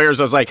two lawyers,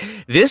 I was like,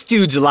 this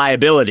dude's a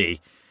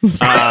liability.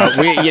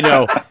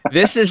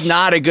 This is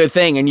not a good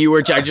thing. And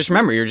I just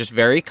remember you're just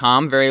very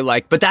calm, very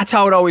like, but that's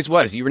how it always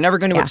was. You were never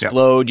going to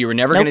explode. You were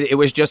never going to, it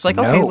was just like,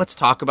 okay, let's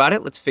talk about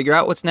it. Let's figure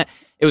out what's next.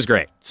 It was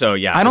great. So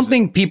yeah. I don't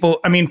think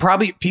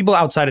probably people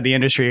outside of the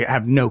industry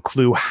have no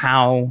clue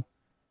how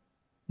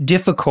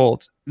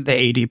difficult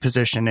the AD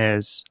position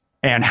is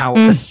and how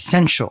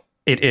essential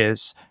it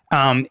is.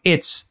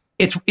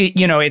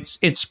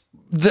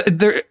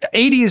 The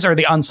ADs are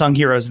the unsung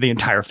heroes of the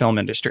entire film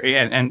industry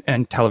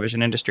and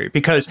television industry,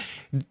 because,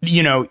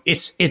 you know,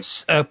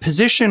 it's a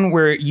position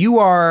where you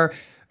are,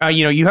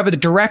 you have a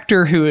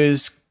director who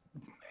is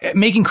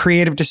making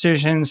creative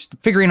decisions,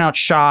 figuring out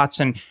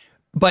shots,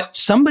 but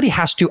somebody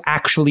has to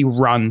actually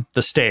run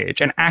the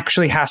stage and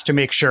actually has to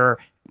make sure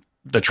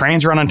the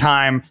trains run on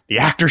time, the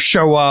actors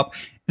show up.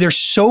 There's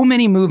so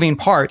many moving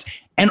parts,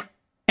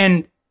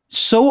 and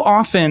so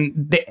often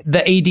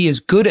the AD is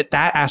good at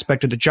that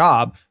aspect of the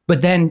job,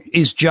 but then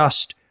is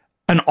just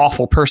an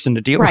awful person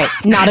to deal with. Right.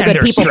 Not a good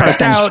people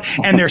person. Out,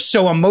 and they're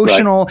so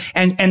emotional,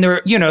 right. and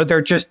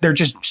they're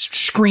just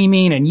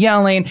screaming and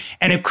yelling,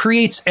 and it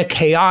creates a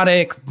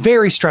chaotic,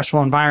 very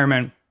stressful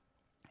environment.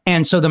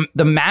 And so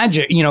the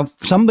magic,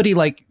 somebody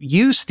like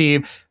you,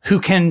 Steve, who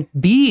can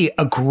be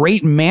a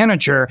great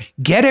manager,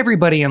 get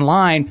everybody in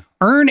line,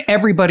 earn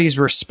everybody's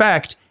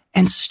respect,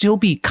 and still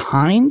be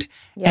kind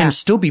and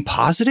still be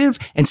positive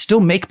and still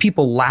make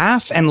people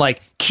laugh and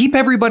like keep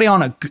everybody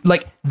on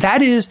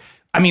that is,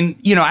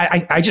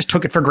 I just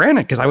took it for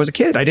granted because I was a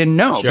kid. I didn't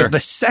know. Sure. But the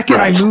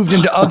second I moved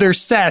into other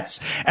sets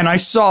and I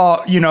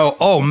saw,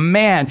 oh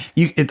man,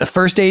 the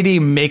first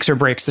AD makes or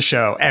breaks the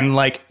show. And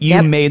like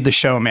you made the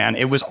show, man.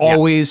 It was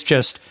always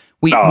just,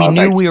 we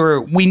knew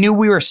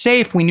we were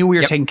safe. We knew we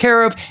were taken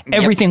care of.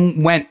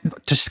 Everything went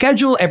to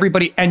schedule,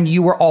 everybody. And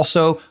you were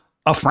also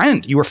a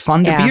friend. You were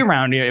fun to be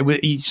around.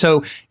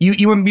 So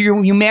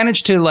you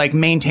managed to like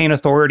maintain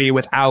authority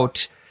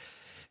without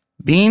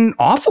being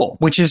awful,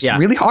 which is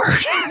really hard.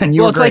 And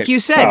it's like you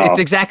said, it's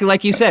exactly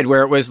like you said,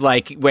 where it was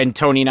like when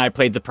Tony and I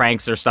played the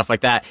pranks or stuff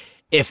like that.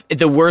 If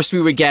the worst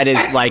we would get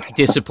is like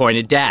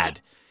disappointed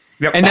dad.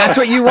 Yep. And that's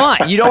what you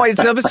want. You don't want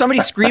somebody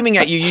screaming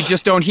at you. You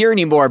just don't hear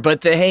anymore.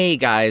 But hey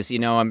guys,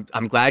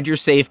 I'm glad you're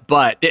safe.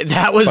 But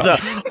that was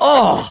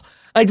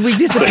like we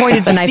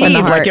disappointed Steve.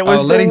 Like it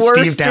was the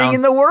worst thing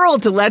in the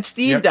world to let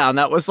Steve down.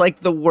 That was like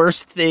the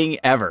worst thing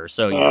ever.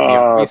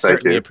 So we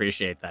certainly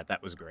appreciate that.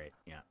 That was great.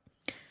 Yeah.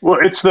 Well,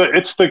 it's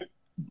the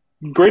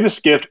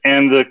greatest gift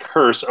and the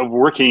curse of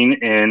working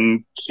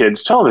in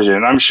kids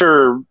television. I'm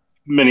sure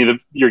many of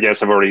your guests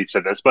have already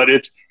said this, but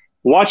it's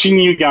watching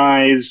you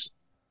guys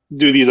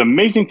do these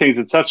amazing things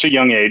at such a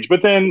young age,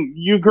 but then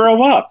you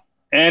grow up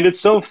and it's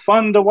so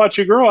fun to watch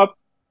you grow up.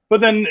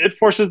 But then it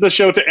forces the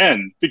show to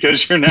end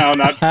because you're now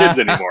not kids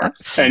anymore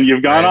and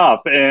you've gone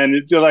off and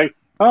it's like,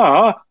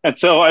 and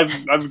so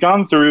I've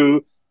gone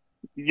through,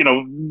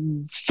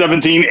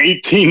 17,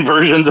 18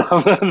 versions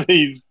of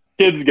these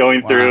kids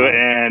going through,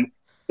 and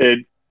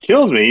it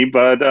kills me.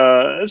 But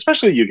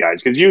especially you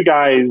guys, because you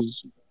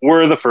guys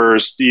were the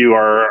first. You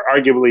are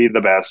arguably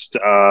the best.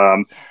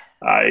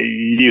 I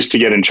used to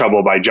get in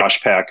trouble by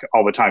Josh Peck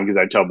all the time because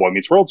I'd tell Boy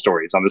Meets World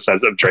stories on the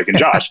set of Drake and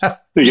Josh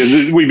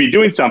because we'd be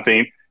doing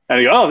something. And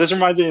I go, this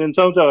reminds me of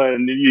so-and-so,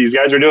 and these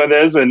guys are doing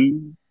this,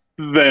 and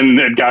then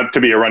it got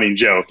to be a running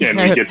joke, and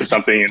we get to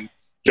something, and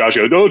Josh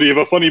goes, do you have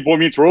a funny Boy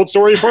Meets World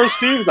story for us,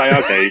 Steve?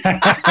 Okay,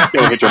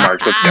 go hit your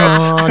marks, let's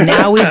go. Oh,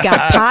 now we've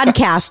got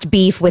podcast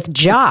beef with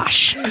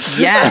Josh.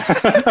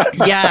 Yes.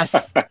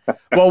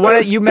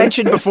 Well, you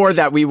mentioned before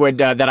that we would,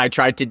 that I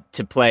tried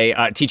to play,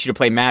 teach you to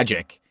play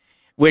Magic.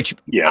 Which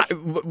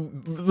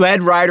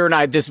led Ryder and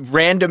I this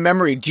random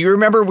memory. Do you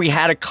remember we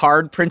had a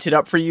card printed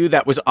up for you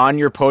that was on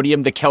your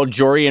podium, the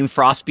Keldorian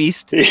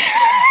Frostbeast?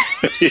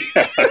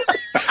 Yes.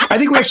 I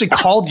think we actually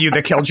called you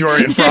the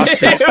Keldorian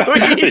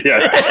Frostbeast.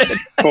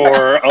 Yes.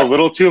 For a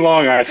little too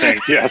long, I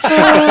think. Yes.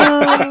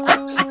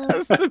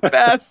 That's the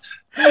best.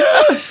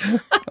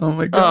 Oh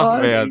my God.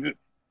 Oh, man.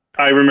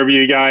 I remember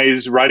you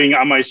guys writing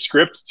on my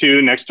script too,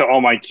 next to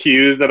all my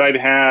cues that I'd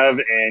have,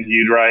 and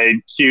you'd write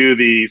cue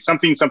the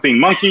something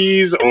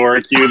monkeys or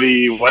cue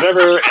the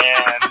whatever,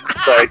 and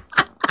it's like,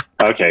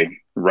 okay,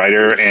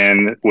 Ryder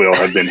and Will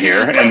have been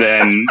here, and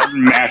then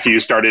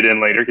Matthew started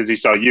in later because he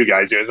saw you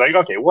guys do it. It's like,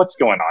 okay, what's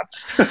going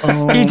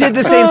on? He did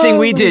the same thing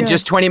we did,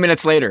 just 20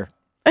 minutes later.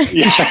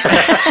 Yeah.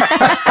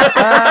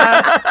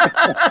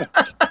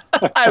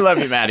 I love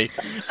you, Maddie.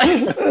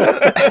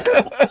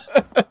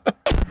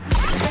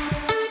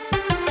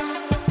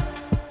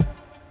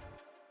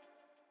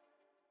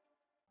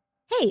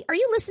 Hey, are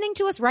you listening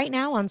to us right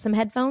now on some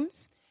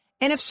headphones?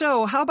 And if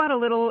so, how about a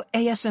little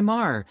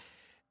ASMR?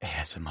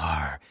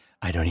 ASMR,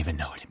 I don't even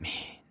know what it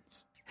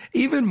means.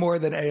 Even more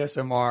than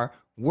ASMR,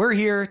 we're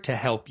here to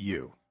help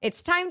you.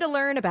 It's time to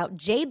learn about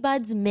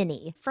J-Buds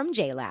Mini from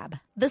JLab,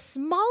 the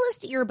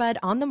smallest earbud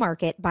on the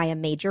market by a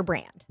major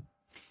brand.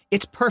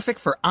 It's perfect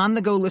for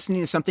on-the-go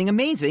listening to something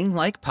amazing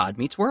like Pod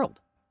Meets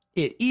World.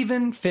 It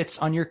even fits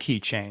on your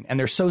keychain, and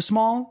they're so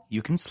small,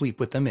 you can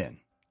sleep with them in.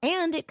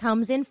 And it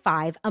comes in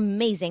 5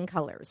 amazing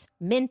colors: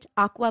 mint,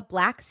 aqua,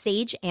 black,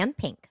 sage, and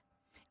pink.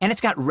 And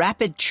it's got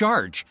rapid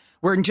charge,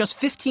 where in just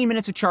 15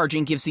 minutes of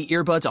charging gives the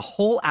earbuds a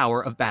whole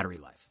hour of battery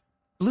life.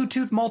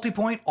 Bluetooth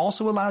multipoint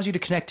also allows you to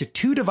connect to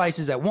 2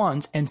 devices at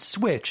once and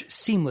switch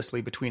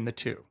seamlessly between the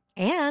 2.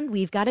 And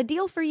we've got a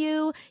deal for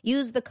you.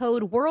 Use the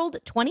code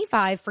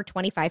WORLD25 for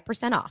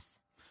 25% off.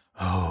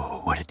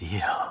 Oh, what a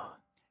deal.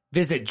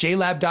 Visit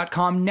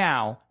JLab.com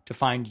now to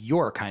find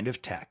your kind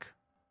of tech.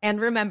 And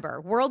remember,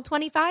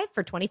 WORLD25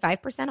 for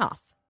 25%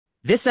 off.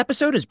 This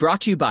episode is brought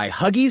to you by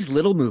Huggies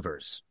Little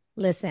Movers.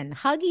 Listen,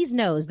 Huggies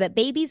knows that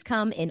babies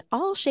come in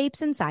all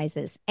shapes and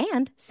sizes,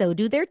 and so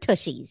do their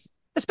tushies.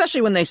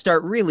 Especially when they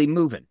start really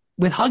moving.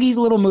 With Huggies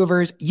Little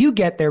Movers, you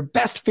get their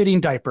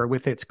best-fitting diaper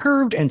with its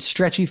curved and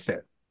stretchy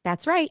fit.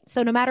 That's right.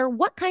 So no matter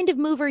what kind of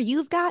mover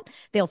you've got,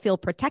 they'll feel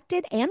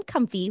protected and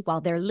comfy while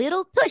their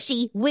little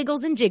tushy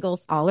wiggles and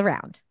jiggles all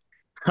around.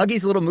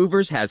 Huggies Little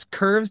Movers has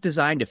curves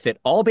designed to fit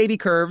all baby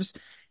curves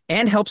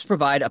and helps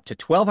provide up to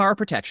 12-hour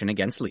protection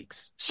against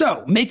leaks.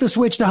 So make the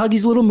switch to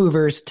Huggies Little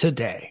Movers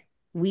today.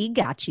 We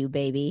got you,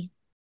 baby.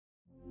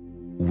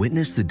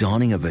 Witness the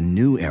dawning of a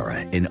new era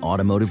in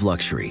automotive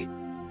luxury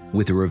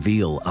with a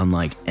reveal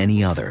unlike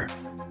any other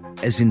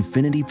as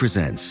Infiniti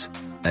presents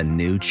a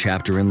new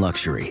chapter in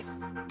luxury,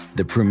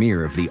 the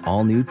premiere of the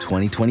all-new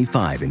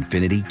 2025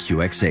 Infiniti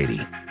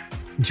QX80.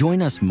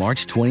 Join us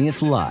March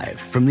 20th live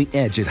from the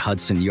Edge at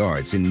Hudson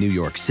Yards in New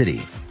York City,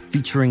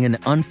 featuring an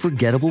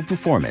unforgettable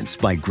performance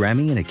by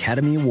Grammy and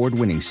Academy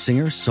Award-winning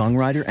singer,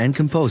 songwriter, and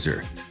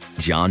composer,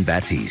 Jon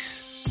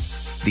Batiste.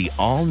 The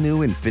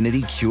all-new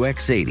Infiniti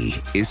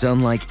QX80 is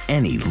unlike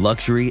any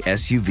luxury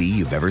SUV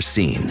you've ever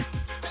seen.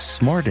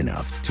 Smart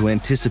enough to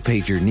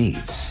anticipate your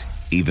needs,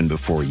 even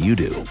before you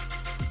do.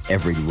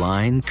 Every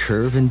line,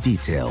 curve, and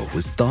detail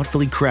was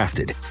thoughtfully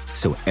crafted,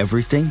 so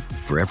everything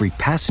for every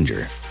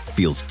passenger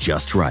feels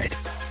just right.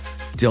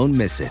 Don't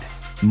miss it.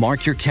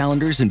 Mark your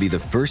calendars and be the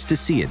first to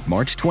see it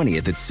March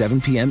 20th at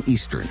 7 p.m.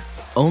 Eastern,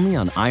 only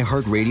on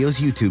iHeartRadio's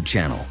YouTube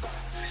channel.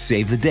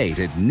 Save the date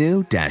at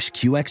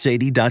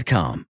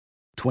new-QX80.com.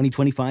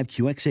 2025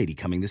 QX80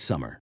 coming this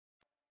summer.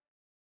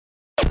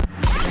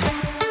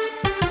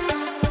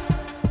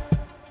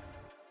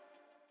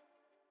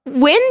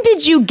 When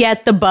did you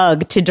get the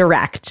bug to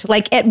direct?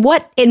 Like in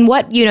what,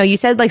 you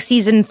said like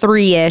season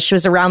 3-ish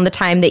was around the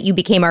time that you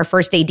became our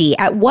first AD.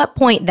 At what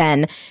point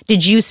then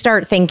did you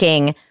start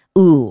thinking,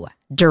 ooh,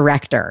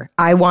 director,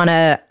 I want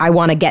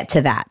to get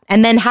to that?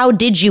 And then how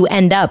did you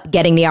end up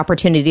getting the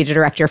opportunity to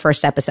direct your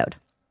first episode?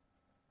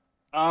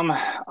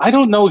 I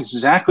don't know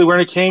exactly where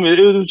it came. It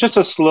was just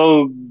a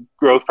slow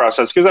growth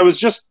process because I was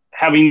just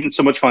having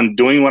so much fun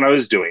doing what I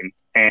was doing.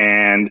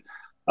 And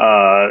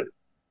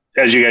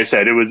as you guys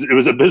said, it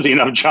was a busy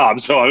enough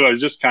job. So I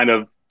was just kind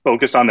of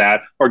focused on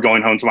that or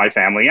going home to my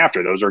family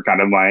after. Those are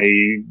kind of my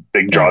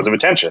big draws of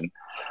attention.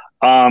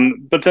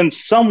 But then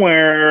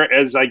somewhere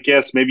as I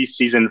guess maybe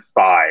season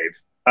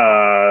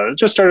 5,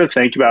 just started to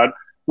think about,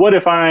 what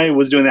if I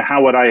was doing that?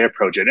 How would I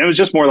approach it? And it was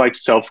just more like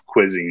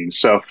self-quizzing,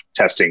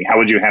 self-testing. How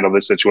would you handle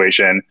this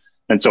situation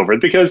and so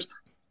forth? Because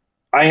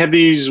I had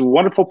these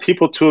wonderful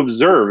people to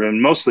observe,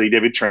 and mostly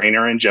David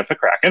Traynor and Jeff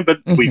McCracken, but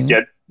we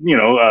get,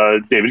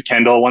 David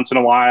Kendall once in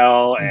a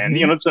while. And,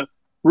 it's a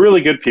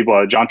really good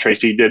people. John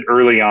Tracy did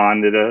early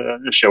on, did a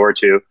show or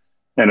two.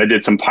 And I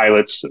did some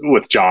pilots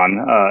with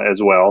John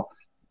as well.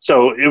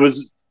 So it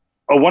was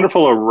a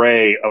wonderful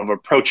array of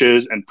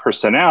approaches and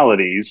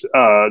personalities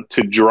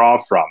to draw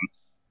from.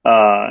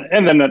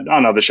 And then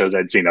on other shows,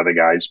 I'd seen other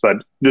guys, but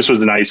this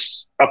was a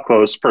nice up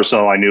close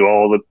personal. I knew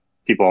all the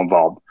people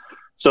involved.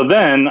 So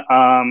then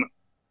an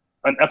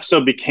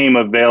episode became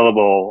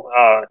available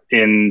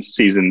in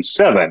season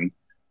 7.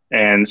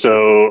 And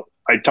so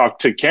I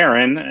talked to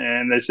Karen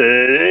and I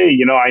said, hey,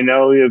 I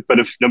know, but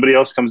if nobody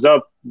else comes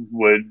up,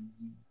 would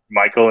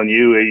Michael and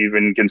you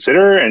even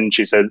consider? And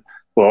she said,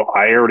 well,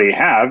 I already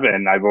have,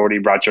 and I've already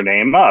brought your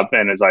name up.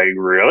 And it's like,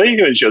 really?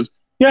 And she goes,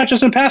 yeah,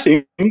 just in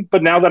passing.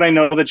 But now that I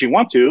know that you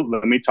want to,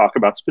 let me talk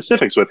about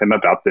specifics with him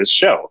about this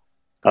show.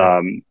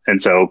 And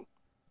so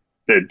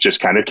it just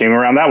kind of came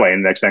around that way.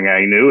 And next thing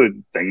I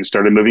knew, things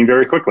started moving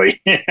very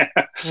quickly.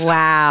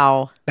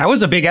 Wow. That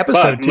was a big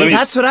episode, too.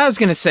 That's what I was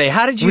going to say.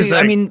 How did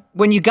you,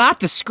 when you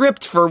got the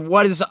script for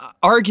what is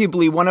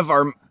arguably one of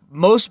our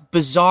most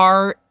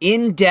bizarre,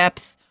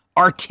 in-depth,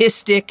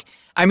 artistic,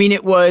 I mean,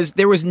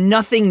 there was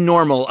nothing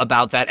normal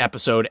about that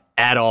episode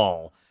at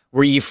all.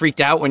 Were you freaked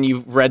out when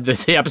you read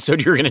the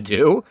episode you were going to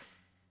do?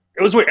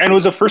 It was weird. And it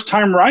was a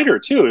first-time writer,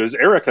 too. It was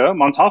Erica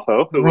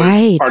Montalvo, who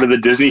Right. was part of the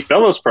Disney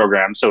Fellows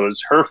program. So it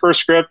was her first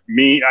script,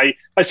 me.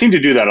 I seem to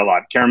do that a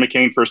lot. Karen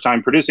McCain, first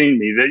time producing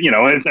me.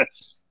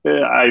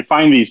 I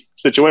find these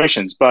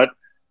situations. But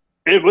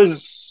it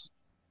was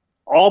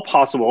all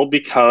possible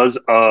because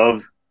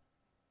of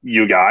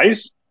you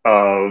guys,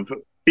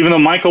 even though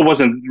Michael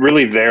wasn't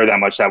really there that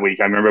much that week.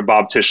 I remember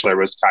Bob Tischler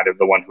was kind of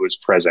the one who was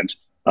present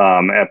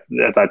at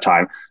that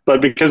time. But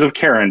because of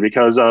Karen,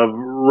 because of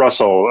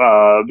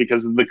Russell,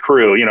 because of the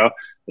crew,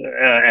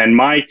 and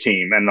my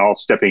team and all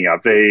stepping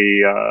up,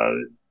 they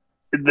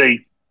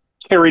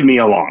carried me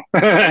along.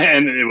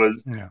 And it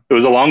was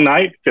a long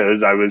night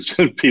because I was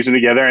piecing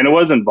together and it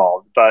was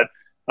involved. But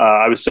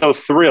I was so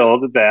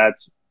thrilled that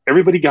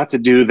everybody got to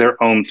do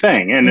their own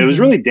thing. And it was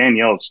really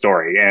Danielle's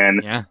story.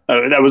 And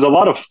that was a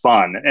lot of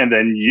fun. And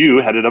then you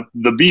headed up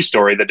the B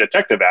story, the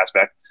detective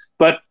aspect.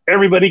 But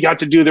everybody got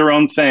to do their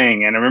own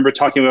thing. And I remember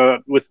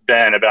talking with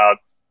Ben about,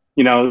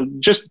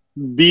 just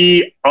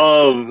be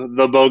of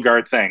the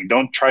Bogart thing.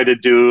 Don't try to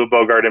do a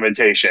Bogart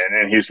imitation.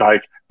 And he's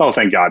like, oh,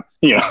 thank God.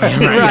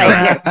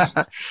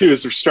 Right. He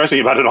was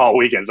stressing about it all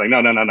weekend. It's like, no.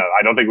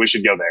 I don't think we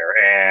should go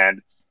there.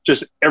 And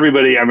just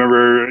everybody, I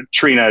remember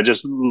Trina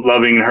just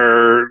loving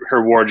her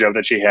wardrobe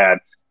that she had.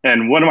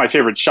 And one of my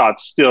favorite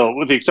shots still,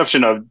 with the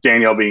exception of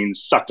Danielle being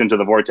sucked into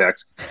the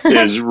vortex,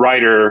 is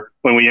Ryder,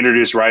 when we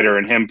introduced Ryder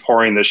and him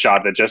pouring the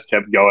shot that just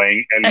kept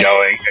going and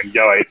going and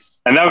going.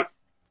 And that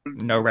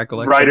no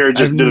recollection. Ryder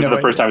just did it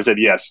the first time and said,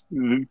 yes,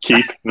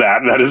 keep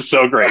that. That is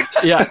so great.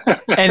 Yeah.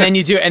 And then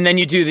you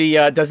do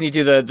the, doesn't he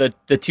do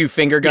the 2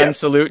 finger gun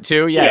salute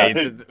too? Yeah.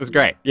 It was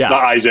great. Yeah. The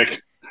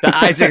Isaac.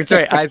 That's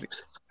right. Isaac.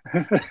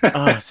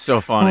 Oh,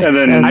 so funny. And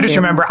then I just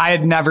remember I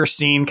had never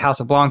seen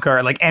Casablanca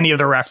or like any of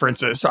the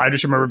references. So I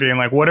just remember being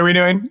like, what are we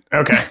doing?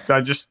 Okay. So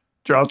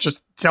I'll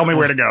just tell me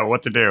where to go,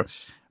 what to do.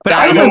 But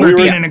I remember it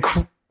being an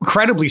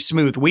incredibly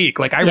smooth week.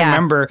 Like I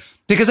remember,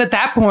 because at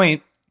that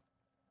point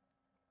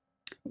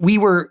we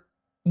were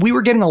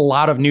getting a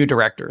lot of new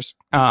directors.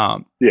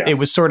 It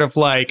was sort of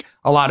like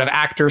a lot of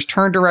actors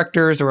turned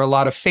directors, or a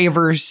lot of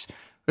favors.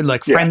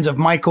 Like friends of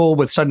Michael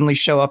would suddenly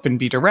show up and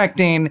be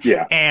directing.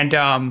 Yeah.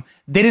 And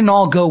they didn't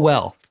all go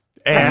well.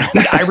 And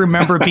I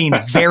remember being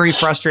very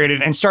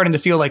frustrated and starting to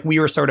feel like we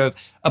were sort of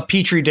a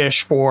petri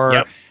dish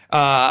for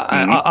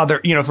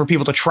other, for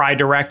people to try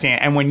directing.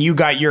 And when you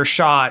got your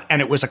shot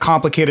and it was a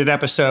complicated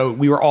episode,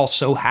 we were all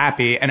so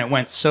happy and it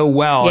went so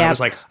well. And it was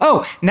like,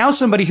 oh, now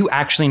somebody who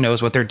actually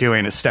knows what they're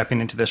doing is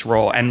stepping into this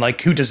role and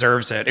like who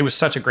deserves it. It was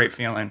such a great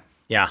feeling.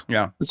 Yeah.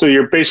 Yeah. So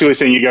you're basically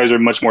saying you guys are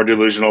much more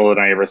delusional than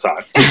I ever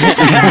thought.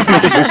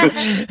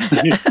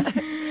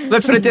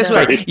 Let's put it this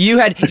way. You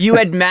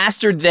had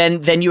mastered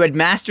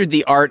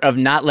the art of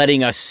not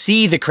letting us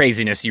see the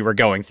craziness you were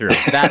going through.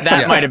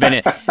 That might have been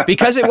it.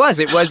 Because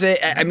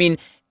I mean,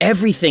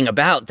 everything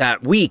about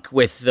that week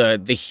with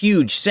the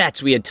huge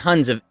sets, we had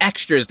tons of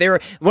extras.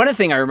 One of the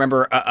things I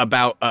remember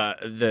about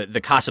the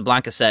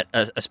Casablanca set,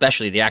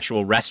 especially the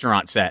actual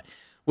restaurant set,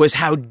 was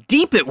how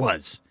deep it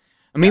was.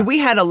 I mean, we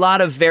had a lot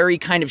of very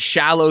kind of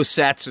shallow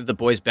sets with the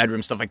boys'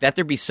 bedroom, stuff like that.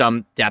 There'd be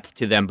some depth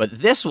to them, but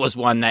this was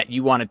one that it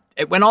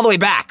went all the way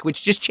back,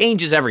 which just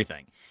changes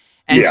everything.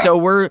 And so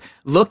we're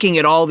looking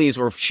at all these,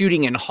 we're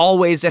shooting in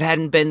hallways that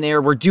hadn't been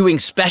there. We're doing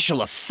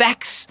special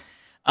effects.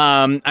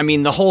 I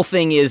mean, the whole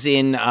thing is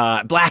in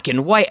black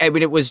and white. I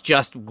mean, it was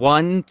just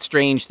one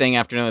strange thing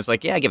after another. It's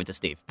like, give it to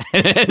Steve.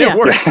 And it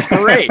worked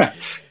great.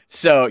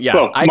 So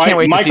I can't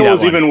wait to see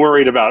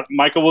that.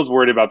 Michael was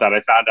worried about that.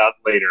 I found out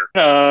later,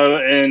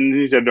 and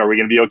he said, "Are we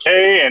going to be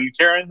okay?" And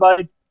Karen's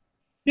like,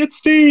 "It's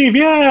Steve,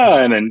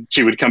 yeah." And then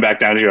she would come back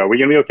down to, "Are we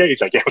going to be okay?"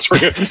 He's like, "Yes, we're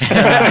good.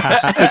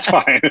 It's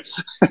fine."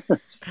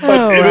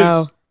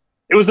 But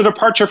it was a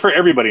departure for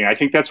everybody, and I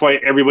think that's why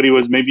everybody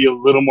was maybe a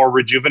little more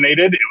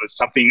rejuvenated. It was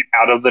something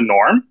out of the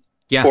norm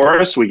for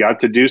us. We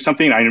got to do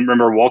something. I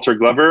remember Walter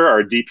Glover,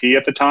 our DP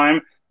at the time,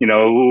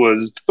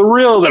 was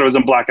thrilled that it was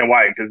in black and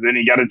white, because then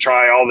you got to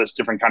try all this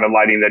different kind of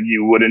lighting that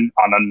you wouldn't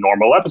on a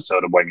normal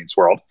episode of Boy Meets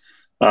World.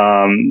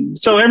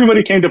 So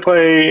everybody came to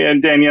play,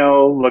 and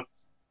Danielle looked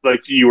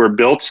like you were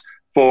built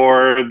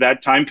for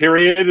that time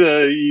period.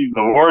 The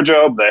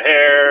wardrobe, the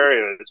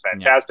hair, it was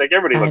fantastic.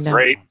 Everybody looked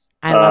great.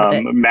 I loved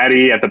it.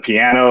 Maddie at the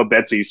piano,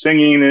 Betsy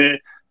singing,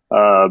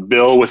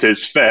 Bill with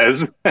his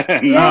fez,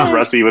 and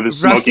Rusty with his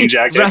smoking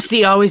jacket.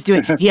 Rusty always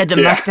doing. He had the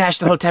mustache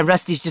the whole time.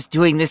 Rusty's just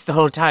doing this the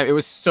whole time. It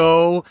was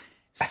so.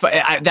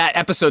 That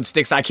episode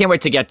sticks. I can't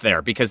wait to get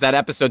there, because that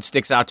episode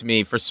sticks out to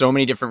me for so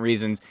many different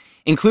reasons,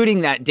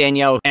 including that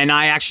Danielle and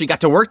I actually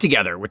got to work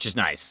together, which is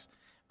nice.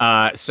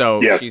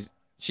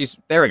 She's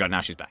there. We go.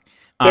 Now she's back.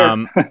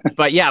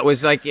 But it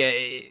was like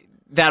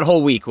that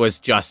whole week was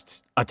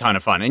just a ton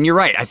of fun. And you're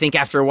right. I think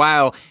after a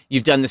while,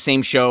 you've done the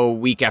same show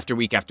week after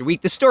week after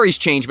week. The stories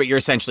change, but you're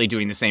essentially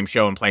doing the same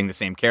show and playing the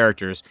same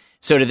characters.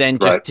 So to then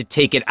just to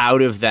take it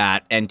out of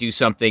that and do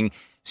something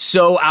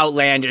so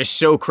outlandish,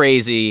 so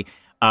crazy,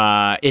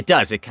 it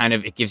does.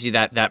 It gives you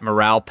that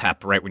morale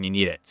pep right when you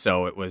need it.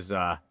 So it was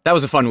that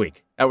was a fun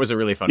week. That was a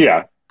really fun week.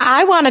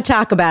 I want to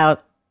talk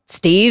about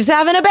Steve's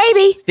having a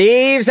baby.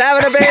 Steve's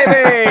having a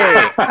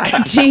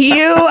baby. Do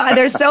you?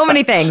 There's so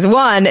many things.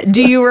 One,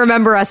 do you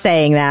remember us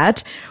saying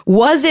that?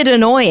 Was it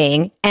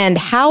annoying? And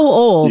how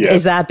old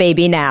is that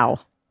baby now?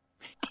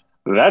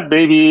 That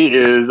baby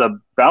is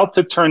about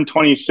to turn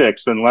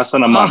 26 in less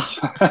than a month.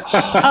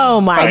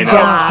 Oh my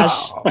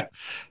gosh.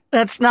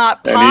 That's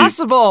not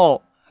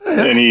possible.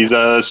 And he's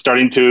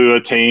starting to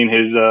attain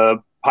his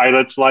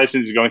pilot's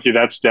license. He's going through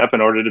that step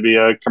in order to be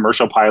a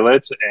commercial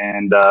pilot.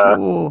 And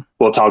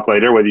we'll talk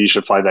later whether you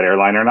should fly that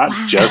airline or not.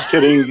 Wow. Just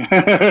kidding.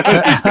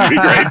 It's going to be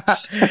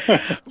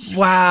great.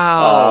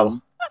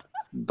 Wow.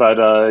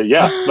 But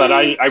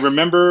I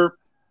remember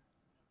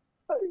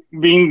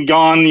being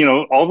gone,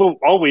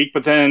 all week,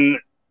 but then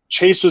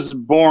Chase was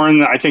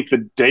born, I think,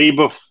 the day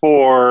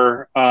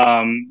before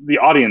the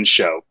audience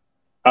show.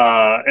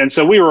 And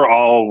so we were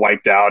all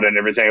wiped out and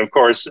everything, of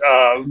course.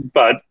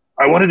 But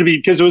I wanted to be,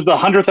 because it was the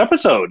 100th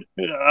episode,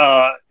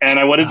 and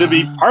I wanted to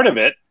be part of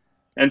it.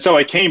 And so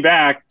I came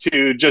back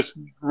to just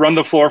run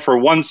the floor for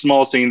one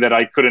small scene that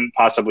I couldn't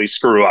possibly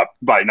screw up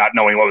by not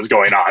knowing what was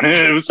going on.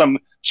 It was some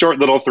short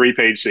little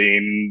 3-page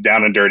scene,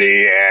 down and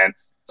dirty, and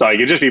so I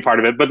could just be part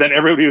of it. But then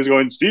everybody was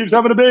going, Steve's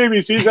having a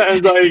baby. Steve's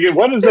like,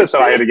 what is this? So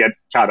I had to get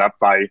caught up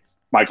by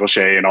Michael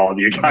Shea and all of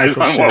you guys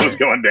on what was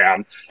going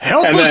down.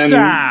 Help us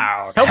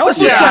out, people. Help us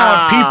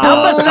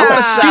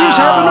out. Steve's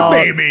having a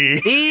baby.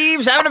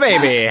 Steve's having a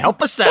baby.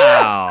 Help us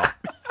out.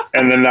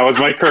 And then that was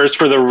my curse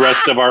for the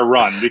rest of our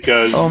run,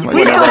 because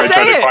whenever I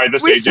tried to quiet the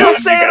stage down, you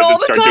guys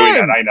would start doing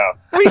that. I know.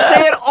 We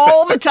say it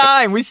all the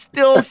time. We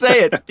still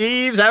say it.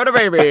 Steve's having a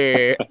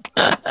baby.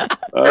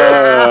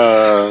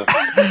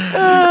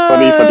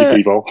 Funny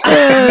people.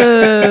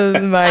 Oh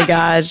my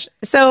gosh.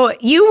 So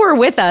you were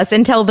with us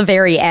until the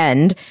very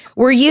end.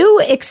 Were you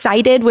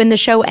excited when the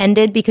show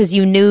ended because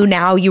you knew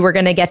now you were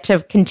going to get to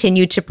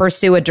continue to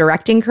pursue a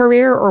directing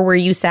career, or were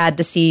you sad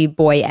to see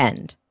Boy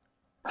end?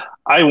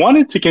 I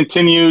wanted to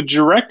continue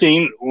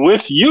directing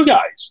with you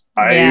guys.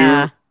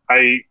 And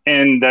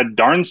that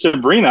darn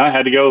Sabrina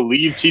had to go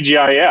leave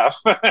TGIF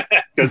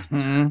because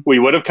we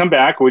would have come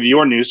back with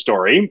your new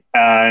story.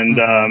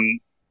 And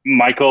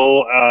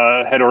Michael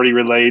had already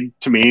relayed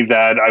to me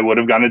that I would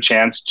have gotten a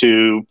chance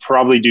to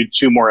probably do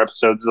 2 more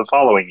episodes the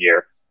following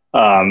year.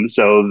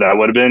 So that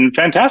would have been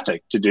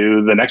fantastic to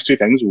do the next 2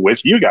 things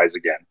with you guys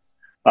again.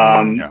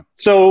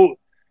 So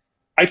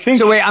I think.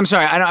 So wait, I'm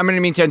sorry. I'm going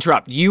to mean to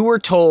interrupt. You were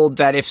told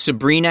that if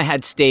Sabrina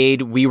had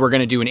stayed, we were going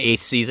to do an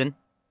 8th season?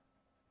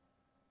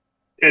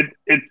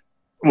 It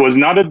was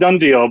not a done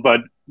deal,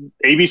 but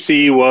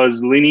ABC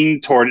was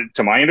leaning toward,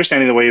 to my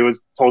understanding, the way it was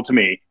told to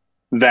me,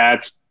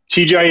 that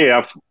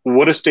TGIF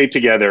would have stayed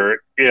together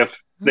if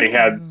they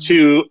had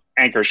 2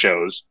 anchor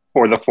shows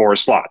for the 4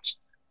 slots.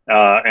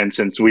 And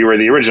since we were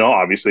the original,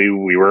 obviously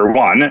we were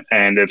 1.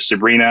 And if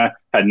Sabrina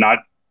had not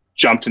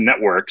jumped to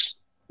networks,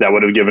 that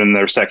would have given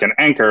their second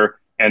anchor,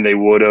 and they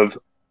would have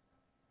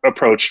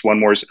approached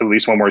at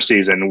least one more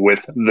season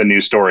with the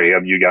new story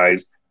of you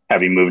guys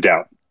having moved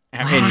out.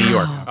 In New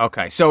York.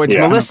 Okay. So it's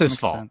Melissa's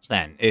fault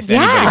then. If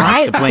anybody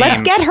wants to blame,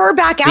 let's get her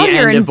back out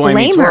here and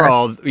blame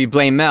her. We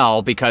blame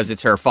Mel because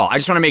it's her fault. I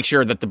just want to make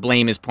sure that the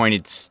blame is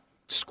pointed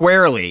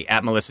squarely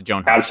at Melissa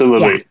Joan Hart.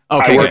 Absolutely. Yeah.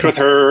 Okay, I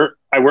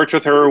worked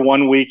with her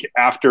 1 week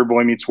after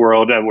Boy Meets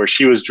World, where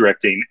she was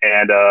directing,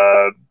 and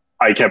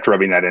I kept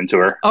rubbing that into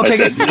her. Okay, I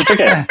said, it's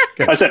okay.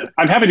 I said,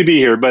 I'm happy to be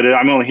here, but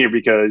I'm only here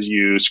because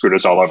you screwed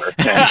us all over.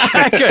 Good.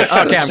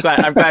 Okay,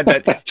 I'm glad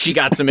that she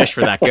got some ish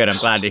for that. Good. I'm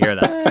glad to hear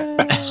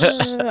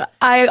that.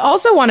 I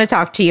also want to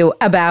talk to you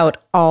about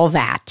All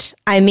That.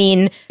 I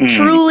mean,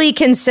 truly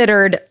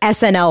considered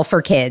SNL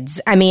for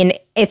kids. I mean,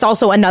 it's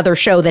also another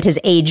show that has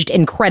aged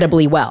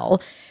incredibly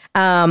well.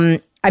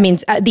 The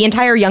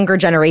entire younger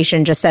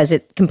generation just says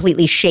it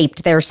completely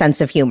shaped their sense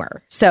of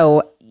humor.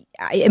 So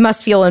it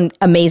must feel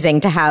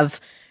amazing to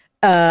have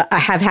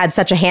had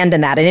such a hand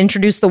in that and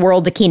introduce the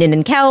world to Keenan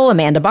and Kel,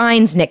 Amanda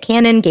Bynes, Nick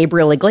Cannon,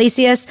 Gabriel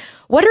Iglesias.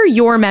 What are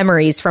your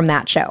memories from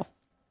that show?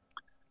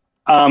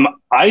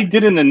 I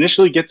didn't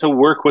initially get to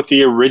work with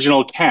the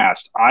original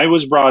cast. I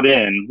was brought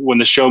in when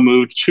the show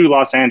moved to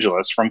Los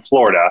Angeles from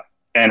Florida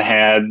and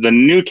had the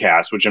new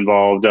cast, which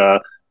involved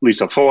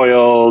Lisa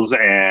Foyles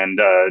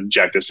and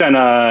Jack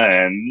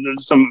DeSena and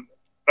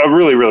a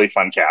really, really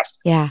fun cast.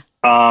 Yeah.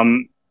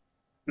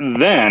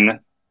 Then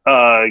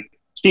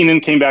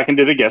Keenan came back and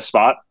did a guest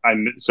spot.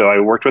 So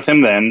I worked with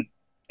him then.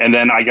 And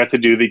then I got to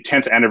do the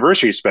 10th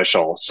anniversary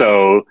special.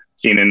 So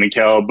Keenan and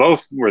Kel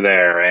both were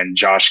there, and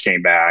Josh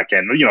came back,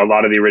 and a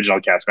lot of the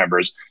original cast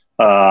members.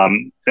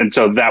 And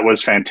so that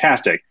was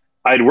fantastic.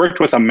 I'd worked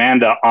with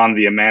Amanda on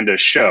the Amanda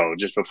show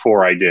just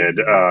before I did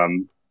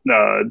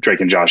Drake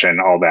and Josh and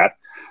all that.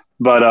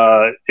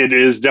 But it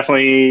is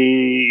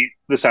definitely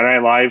the Saturday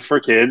Night Live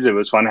for kids. It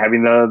was fun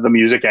having the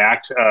music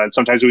act.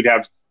 Sometimes we'd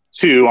have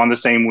 2 on the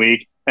same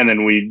week, and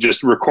then we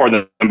just record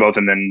them both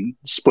and then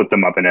split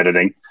them up in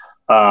editing.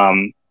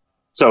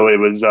 So it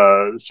was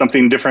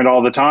something different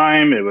all the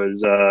time. It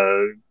was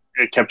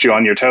it kept you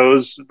on your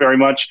toes very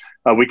much.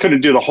 We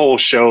couldn't do the whole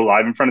show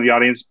live in front of the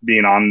audience,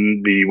 being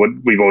on what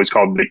we've always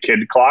called the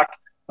kid clock.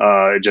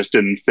 It just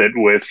didn't fit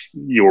with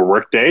your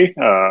workday,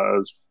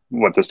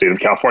 what the state of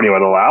California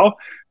would allow.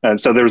 And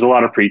so there was a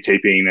lot of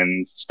pre-taping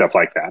and stuff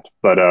like that.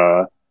 But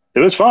it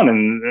was fun.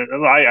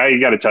 And I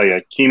got to tell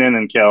you, Keenan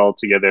and Kel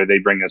together, they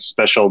bring a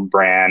special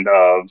brand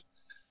of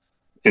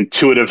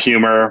intuitive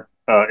humor,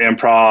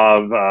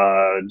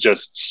 improv,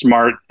 just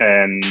smart,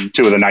 and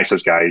two of the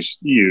nicest guys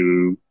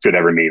you could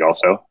ever meet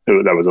also.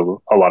 That was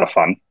a lot of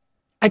fun.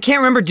 I can't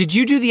remember. Did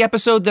you do the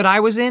episode that I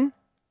was in?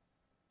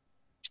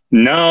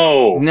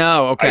 No.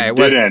 Okay. I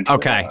didn't.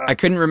 Okay. I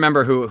couldn't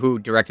remember who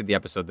directed the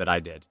episode that I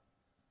did.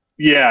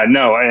 Yeah,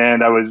 no,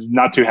 and I was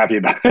not too happy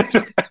about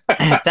it.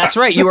 That's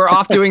right. You were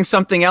off doing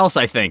something else,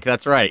 I think.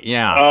 That's right.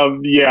 Yeah.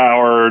 Yeah,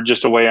 or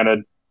just away on a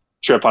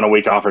trip on a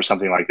week off or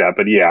something like that.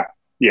 But yeah.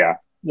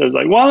 It was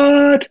like,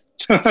 what?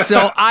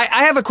 So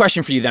I have a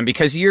question for you then,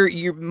 because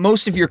you're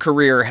most of your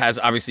career has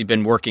obviously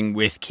been working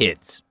with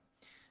kids.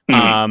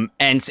 Mm-hmm.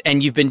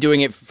 And you've been doing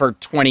it for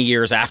 20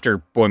 years after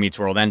Boy Meets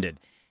World ended.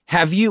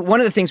 One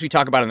of the things we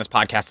talk about on this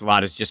podcast a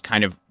lot is just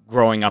kind of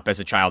growing up as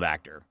a child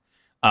actor.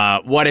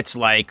 What it's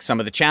like, some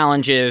of the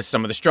challenges,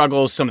 some of the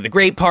struggles, some of the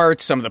great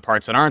parts, some of the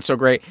parts that aren't so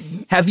great.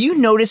 Have you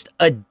noticed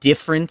a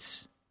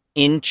difference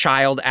in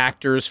child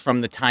actors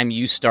from the time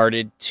you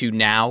started to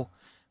now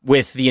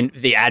with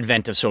the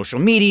advent of social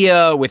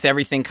media, with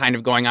everything kind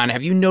of going on?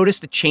 Have you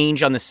noticed a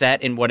change on the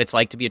set in what it's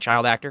like to be a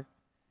child actor?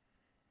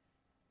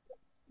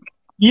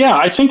 Yeah,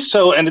 I think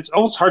so. And it's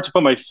almost hard to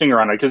put my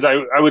finger on it because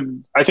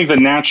I think the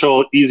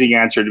natural, easy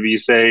answer to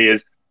say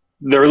is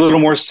they're a little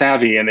more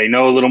savvy and they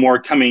know a little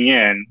more coming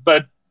in.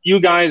 But you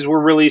guys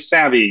were really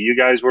savvy. You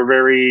guys were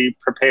very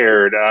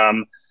prepared.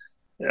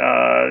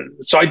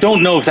 So I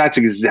don't know if that's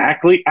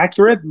exactly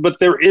accurate, but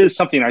there is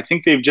something. I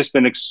think they've just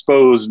been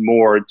exposed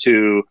more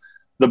to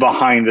the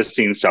behind the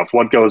scenes stuff,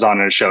 what goes on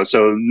in a show.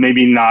 So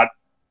maybe not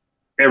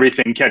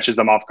everything catches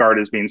them off guard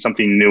as being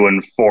something new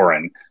and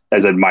foreign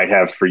as it might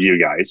have for you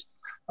guys.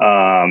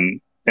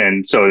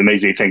 And so it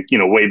makes me think,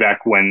 way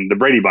back when the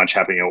Brady Bunch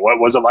happened, what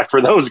was it like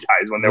for those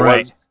guys when there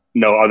was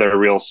no other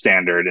real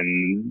standard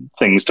and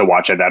things to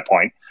watch at that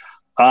point?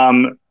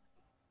 No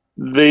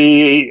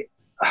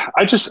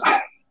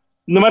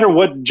matter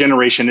what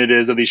generation it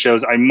is of these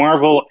shows, I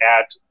marvel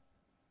at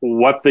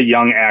what the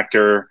young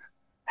actor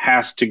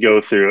has to go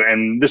through.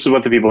 And this is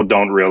what the people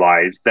don't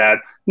realize, that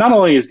not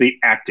only is the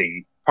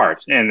acting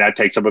part, and that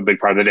takes up a big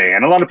part of the day.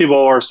 And a lot of people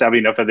are savvy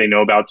enough that they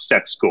know about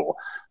set school,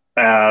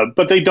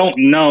 but they don't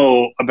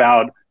know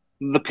about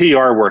the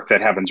PR work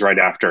that happens right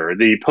after,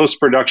 the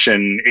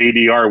post-production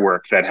ADR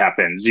work that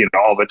happens,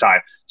 all the time.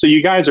 So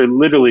you guys are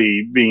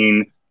literally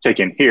being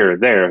taken here,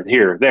 there,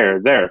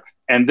 there.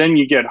 And then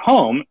you get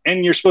home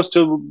and you're supposed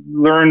to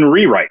learn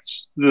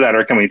rewrites that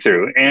are coming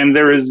through. And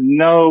there is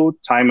no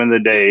time in the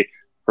day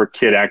for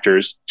kid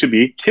actors to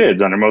be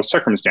kids under most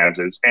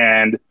circumstances.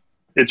 And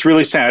it's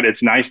really sad.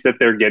 It's nice that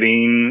they're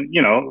getting,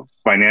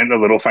 a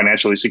little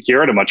financially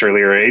secure at a much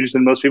earlier age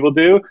than most people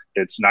do.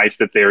 It's nice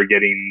that they're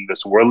getting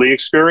this worldly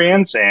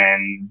experience,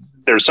 and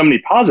there's so many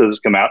positives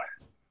come out,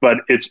 but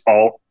it's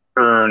all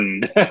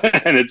earned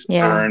and it's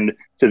earned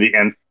to the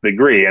nth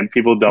degree, and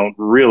people don't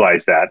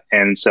realize that.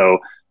 And so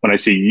when I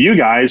see you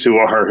guys who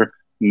are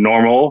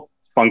normal,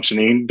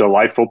 functioning,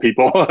 delightful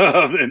people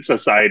in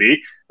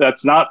society,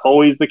 that's not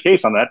always the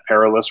case on that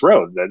perilous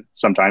road, that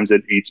sometimes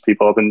it eats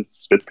people up and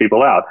spits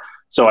people out.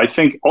 So I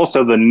think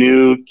also the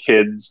new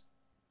kids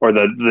or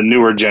the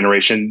newer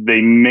generation,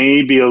 they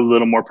may be a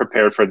little more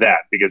prepared for that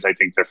because I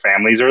think their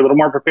families are a little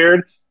more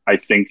prepared. I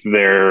think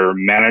their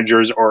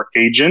managers or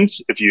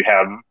agents, if you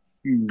have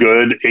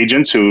good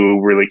agents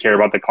who really care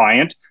about the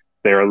client,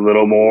 they're a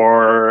little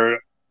more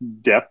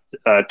depth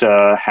at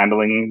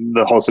handling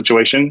the whole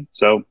situation.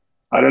 So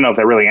I don't know if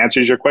that really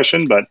answers your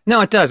question, but no,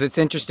 it does. It's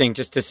interesting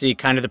just to see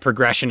kind of the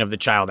progression of the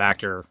child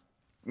actor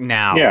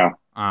now. Yeah.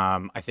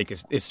 I think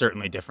is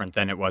certainly different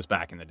than it was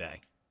back in the day.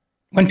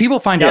 When people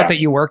find out that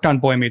you worked on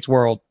Boy Meets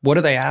World, what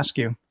do they ask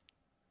you?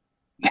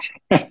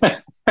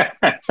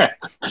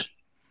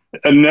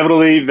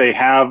 Inevitably, they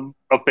have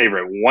a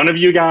favorite. One of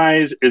you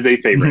guys is a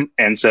favorite.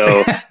 And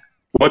so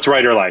what's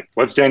Ryder like?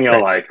 What's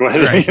Danielle like?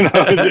 Right.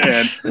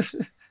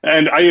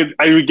 And I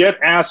would get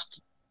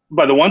asked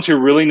by the ones who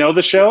really know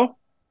the show,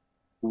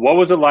 what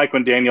was it like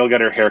when Danielle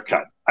got her hair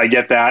cut? I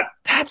get that.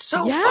 That's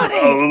so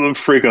funny.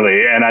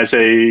 Frequently. And I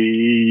say,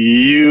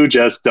 you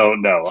just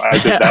don't know. I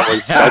said that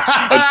was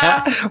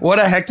such what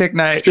a hectic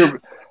night.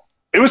 It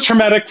was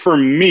traumatic for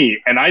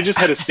me. And I just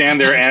had to stand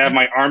there and have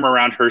my arm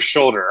around her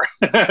shoulder.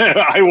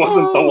 I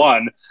wasn't the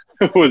one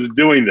who was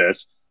doing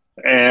this.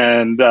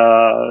 And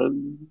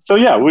so,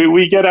 yeah,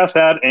 we get asked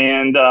that.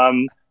 And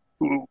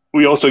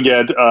we also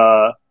get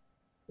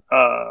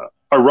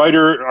our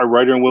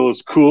writer and Will,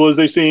 as cool as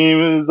they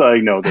seem, is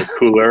like, no, they're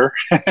cooler.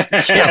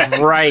 Yeah,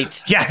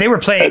 right. Yeah, they were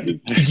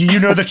playing. Do you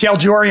know the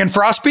Keldorian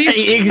Frost Beast?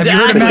 Exactly. Have you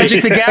heard of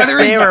Magic the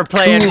Gathering? They were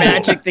playing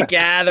Magic the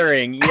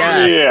Gathering.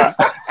 Yes.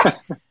 Yeah.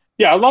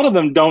 Yeah. A lot of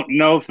them don't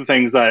know the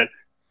things that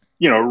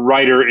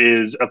Ryder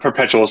is a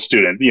perpetual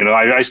student.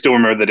 I still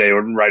remember the day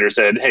when Ryder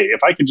said, "Hey,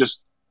 if I could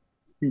just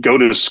go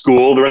to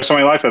school the rest of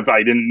my life, if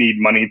I didn't need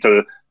money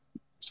to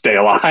stay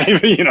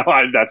alive,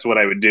 that's what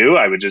I would do.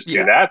 I would just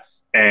do that."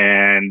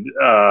 And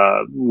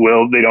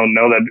they don't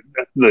know that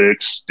the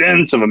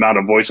extensive amount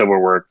of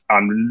voiceover work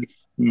on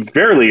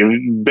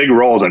very big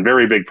roles and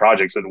very big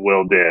projects that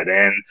Will did.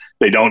 And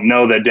they don't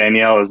know that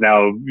Danielle has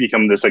now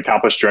become this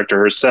accomplished director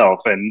herself.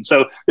 And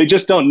so they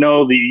just don't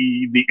know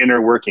the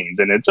inner workings.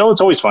 And it's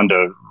always fun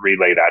to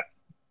relay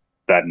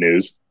that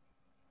news.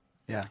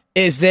 Yeah.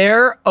 Is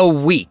there a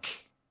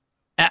week?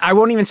 I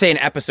won't even say an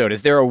episode.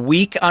 Is there a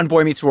week on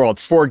Boy Meets World,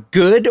 for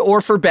good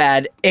or for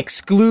bad,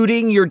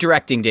 excluding your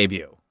directing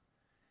debut?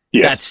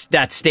 Yes.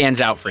 That stands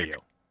out for you.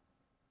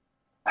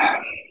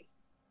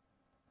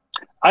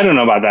 I don't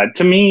know about that.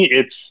 To me,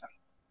 it's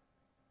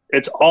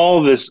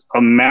all this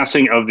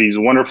amassing of these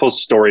wonderful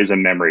stories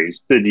and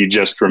memories that you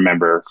just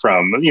remember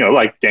from,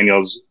 like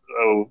Danielle's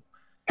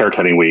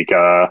haircutting week.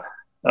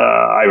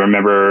 I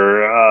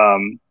remember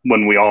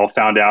when we all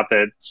found out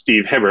that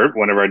Steve Hibbert,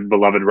 one of our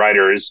beloved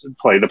writers,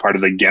 played the part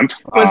of the Gimp.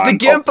 Was the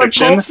Gimp on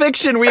Pulp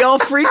Fiction? We all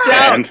freaked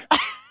out. And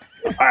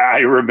I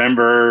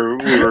remember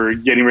we were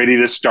getting ready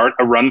to start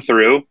a run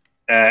through,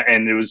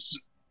 and it was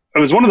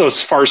one of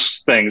those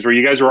farce things where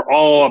you guys were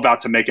all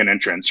about to make an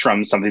entrance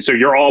from something. So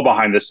you're all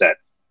behind the set.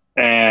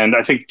 And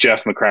I think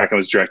Jeff McCracken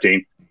was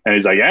directing, and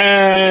he's like,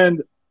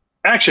 "And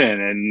action."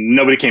 And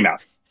nobody came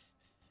out.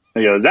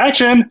 And he goes,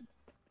 "Action."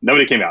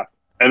 Nobody came out.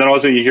 And then all of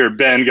a sudden you hear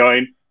Ben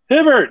going,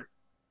 "Hibbert,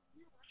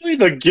 really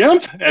the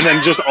Gimp?" And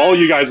then just all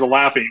you guys were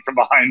laughing from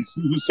behind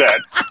the set,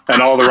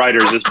 and all the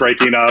writers just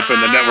breaking up,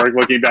 and the network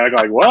looking back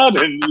like, "What?"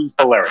 And it was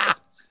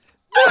hilarious.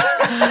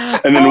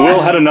 And then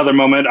Will had another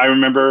moment. I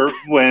remember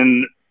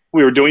when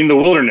we were doing the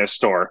Wilderness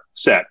Store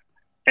set,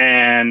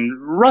 and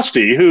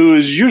Rusty,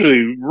 who's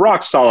usually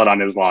rock solid on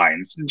his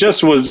lines,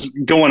 just was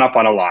going up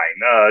on a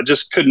line,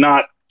 just could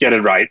not get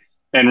it right.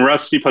 And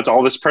Rusty puts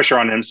all this pressure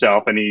on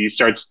himself, and he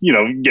starts,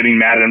 getting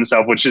mad at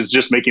himself, which is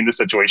just making the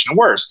situation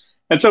worse.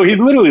 And so he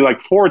literally,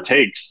 like 4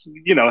 takes,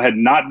 had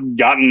not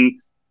gotten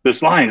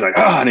this line. He's like,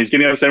 "Oh," and he's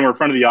getting upset. We're in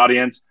front of the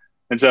audience.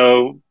 And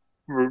so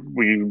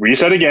we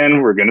reset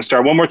again. We're going to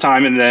start one more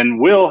time. And then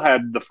Will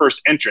had the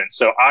first entrance.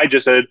 So I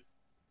just said,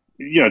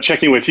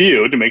 checking with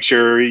you to make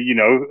sure,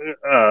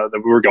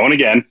 that we were going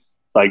again.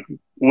 Like,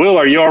 "Will,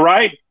 are you all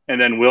right?" And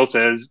then Will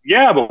says,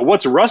 "Yeah, but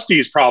what's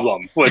Rusty's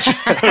problem?" Which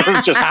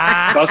just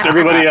bust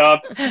everybody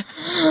up,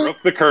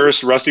 broke the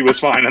curse. Rusty was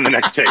fine on the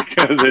next take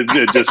because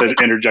it just had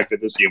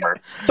interjected this humor.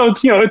 So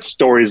it's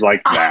stories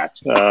like that.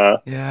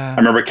 I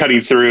remember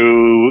cutting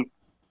through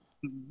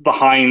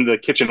behind the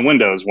kitchen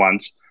windows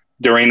once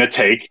during a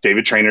take.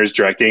 David Trainor's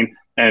directing,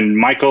 and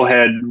Michael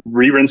had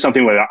rewritten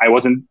something with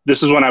it.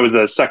 This is when I was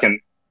the second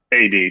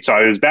AD. So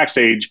I was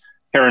backstage,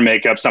 hair and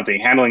makeup,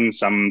 handling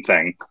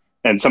something.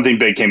 And something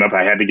big came up.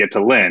 I had to get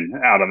to Lynn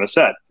out on the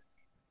set.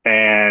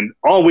 And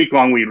all week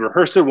long, we'd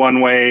rehearsed it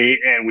one way,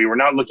 and we were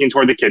not looking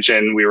toward the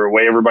kitchen. We were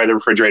way over by the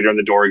refrigerator and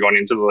the door going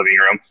into the living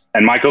room.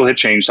 And Michael had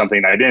changed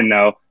something I didn't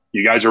know.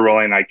 You guys were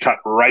rolling. I cut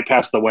right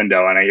past the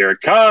window, and I hear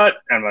cut.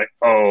 And I'm like,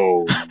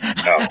 "Oh,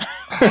 no."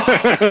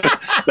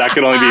 That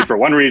could only be for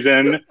one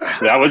reason.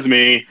 That was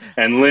me.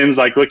 And Lynn's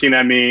like looking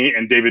at me,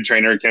 and David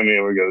Trainor came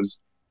over and goes,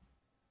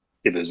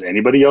 "If there's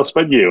anybody else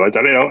but you." I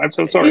said, "I'm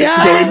so sorry.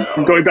 Yeah.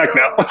 I'm going back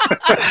now."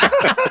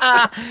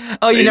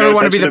 Oh, you never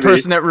want to be the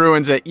person that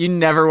ruins it. You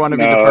never want to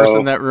be the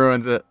person that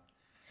ruins it.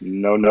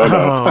 No.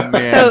 Oh,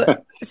 man.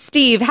 So,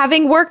 Steve,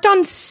 having worked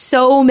on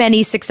so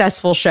many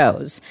successful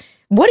shows,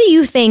 what do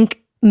you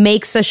think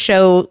makes a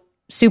show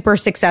super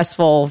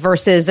successful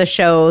versus a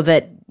show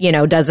that,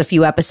 does a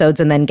few episodes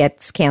and then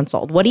gets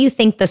canceled? What do you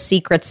think the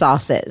secret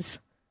sauce is?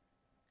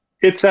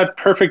 It's that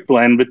perfect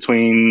blend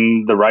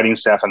between the writing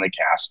staff and the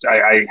cast.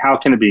 How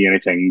can it be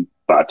anything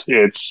but?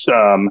 It's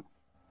the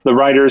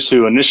writers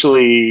who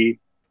initially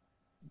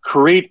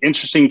create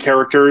interesting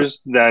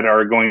characters that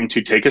are going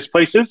to take us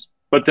places,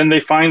 but then they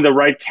find the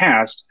right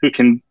cast who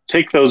can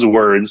take those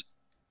words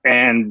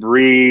and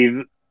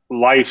breathe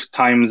life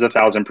times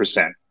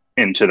 1,000%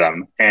 into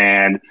them.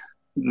 And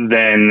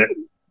then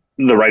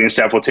the writing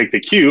staff will take the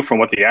cue from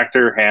what the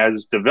actor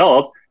has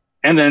developed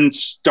and then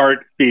start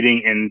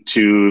feeding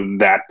into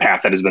that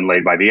path that has been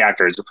laid by the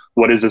actors.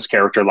 What is this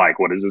character like?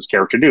 What does this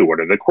character do? What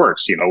are the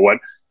quirks?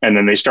 And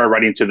then they start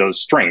writing to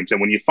those strengths.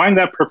 And when you find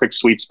that perfect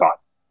sweet spot,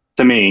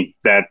 to me,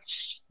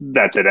 that's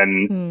it.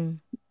 And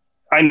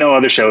I know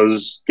other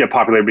shows get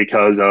popular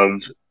because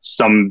of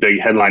some big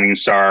headlining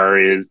star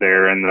is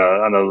there on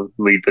the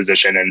lead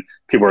position, and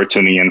people are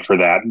tuning in for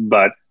that.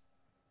 But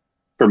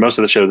for most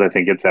of the shows, I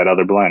think it's that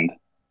other blend.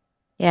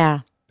 Yeah.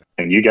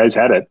 And you guys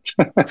had it.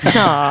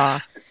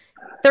 Aww.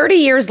 30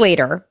 years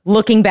later,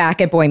 looking back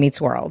at Boy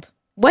Meets World,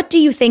 what do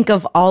you think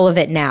of all of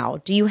it now?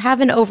 Do you have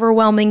an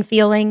overwhelming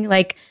feeling?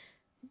 Like,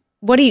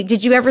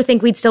 did you ever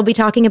think we'd still be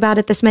talking about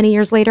it this many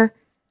years later?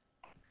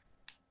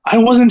 I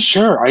wasn't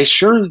sure.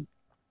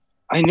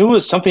 I knew it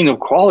was something of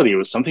quality. It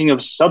was something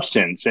of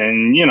substance.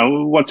 And,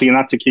 once again,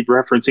 not to keep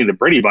referencing the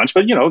Brady Bunch,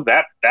 but,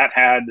 that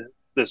had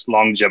this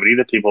longevity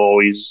that people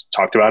always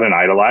talked about and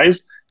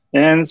idolized.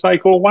 And it's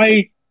like, well,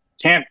 why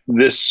can't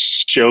this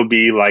show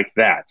be like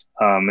that?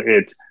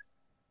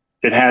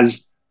 It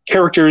has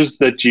characters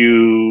that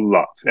you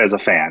love as a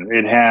fan.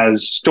 It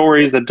has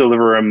stories that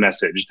deliver a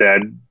message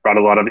that brought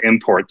a lot of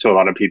import to a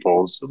lot of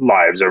people's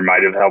lives, or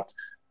might have helped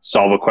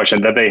solve a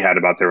question that they had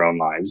about their own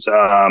lives.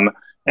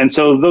 And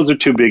so those are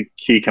two big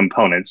key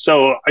components.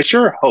 So I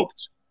sure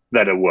hoped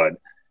that it would.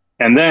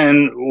 And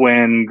then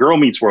when Girl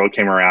Meets World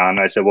came around,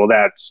 I said, well,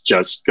 that's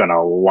just going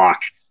to lock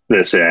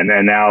this in.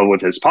 And now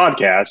with this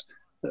podcast,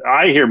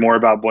 I hear more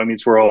about Boy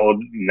Meets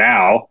World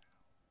now,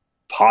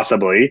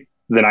 possibly,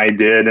 than I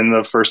did in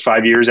the first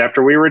 5 years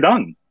after we were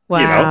done. Wow.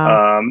 You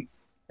know?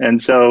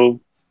 And so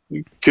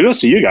kudos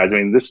to you guys. I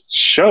mean, this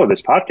show,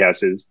 this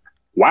podcast is,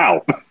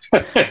 wow,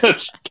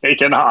 it's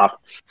taken off.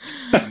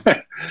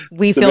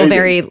 We feel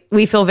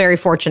very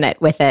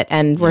fortunate with it,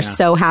 and we're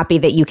so happy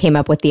that you came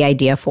up with the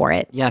idea for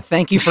it. Yeah,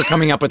 thank you for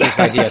coming up with this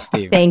idea,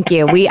 Steve. Thank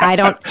you.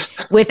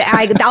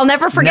 I'll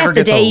never forget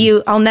the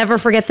day I'll never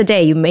forget the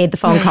day you made the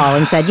phone call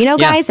and said,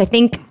 guys, I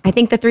think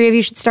the three of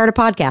you should start a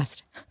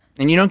podcast.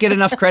 And you don't get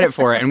enough credit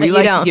for it. And we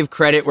like to give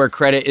credit where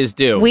credit is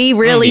due. We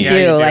really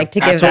do like to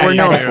give That's what we're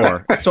known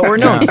for. That's what we're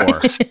known for.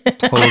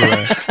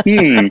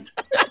 Totally.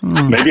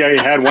 Maybe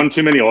I had one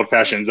too many old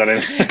fashions that I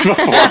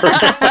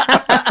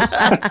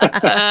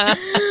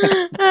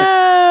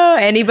before.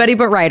 Anybody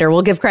but Ryder.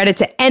 We'll give credit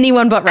to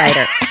anyone but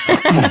Ryder.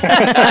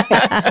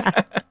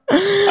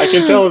 I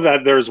can tell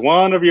that there's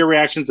one of your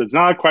reactions that's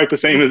not quite the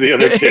same as the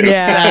other two.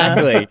 Yeah.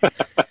 Exactly.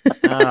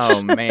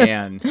 Oh,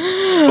 man.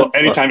 Well,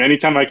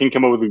 anytime I can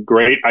come up with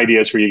great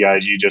ideas for you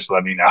guys, you just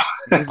let me know.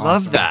 I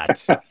love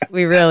that.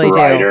 We really do.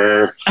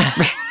 Ryder.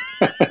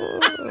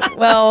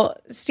 Well,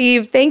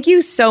 Steve, thank you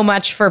so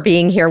much for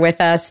being here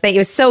with us. It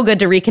was so good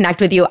to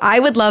reconnect with you. I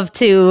would love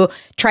to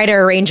try to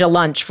arrange a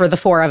lunch for the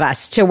four of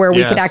us to where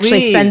we could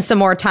actually spend some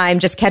more time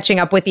just catching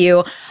up with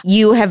you.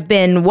 You have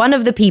been one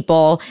of the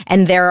people,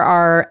 and there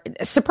are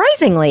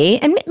surprisingly,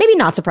 and maybe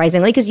not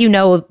surprisingly, because you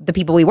know the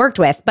people we worked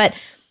with, but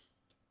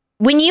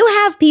when you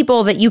have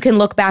people that you can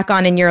look back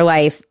on in your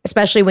life,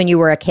 especially when you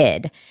were a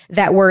kid,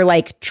 that were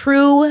like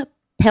true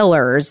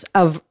pillars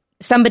of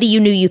somebody you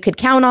knew you could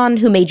count on,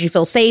 who made you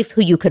feel safe,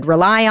 who you could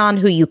rely on,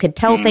 who you could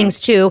tell things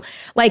to.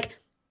 Like,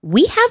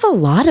 we have a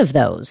lot of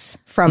those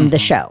from the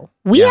show.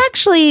 We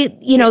actually,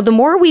 the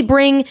more we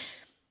bring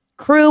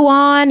crew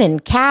on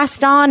and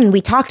cast on and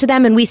we talk to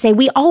them and we say,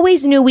 we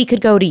always knew we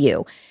could go to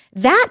you,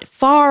 that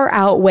far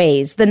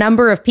outweighs the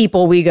number of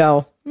people we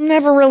go,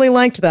 never really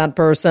liked that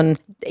person.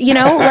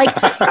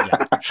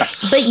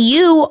 But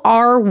you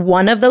are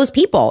one of those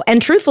people,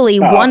 and truthfully,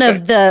 one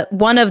of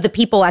the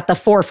people at the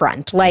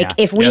forefront.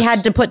 If we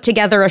had to put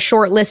together a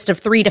short list of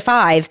 3 to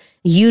 5,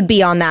 you'd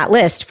be on that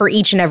list for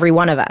each and every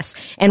one of us.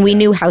 And we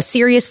knew how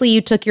seriously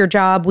you took your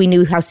job. We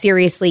knew how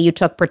seriously you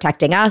took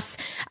protecting us.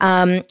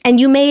 And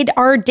you made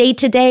our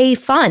day-to-day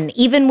fun,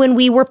 even when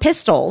we were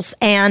pistols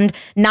and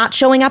not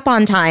showing up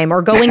on time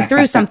or going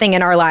through something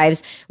in our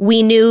lives.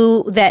 We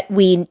knew that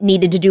we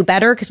needed to do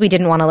better because we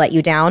didn't want to let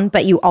you down,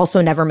 but you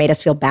also never made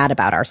us feel bad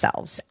about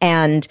ourselves.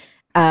 And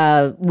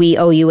we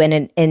owe you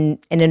an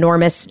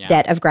enormous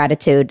debt of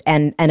gratitude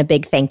and a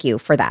big thank you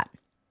for that.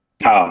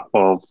 Oh,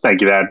 well, thank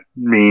you. That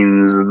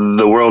means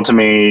the world to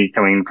me,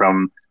 coming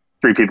from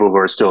 3 people who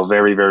are still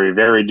very, very,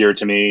 very dear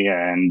to me.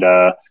 And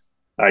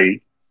I've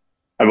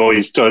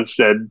always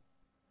said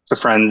to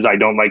friends, I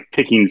don't like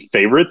picking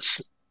favorites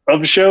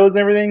of shows and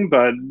everything,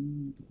 but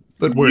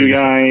you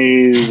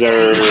guys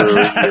are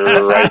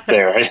right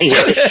there.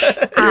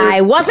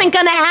 I wasn't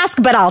going to ask,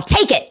 but I'll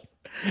take it.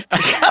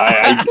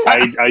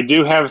 I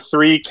do have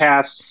 3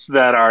 casts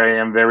that I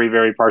am very,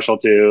 very partial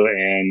to,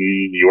 and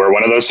you are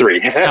one of those 3.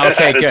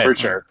 Okay, good for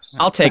sure.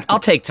 I'll take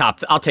top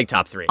 3. I'll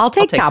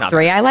take top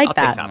 3. I like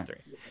that. Take top 3.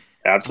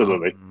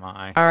 Absolutely. Oh, all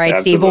right,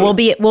 Absolutely. Steve. Well,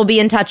 we'll be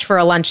in touch for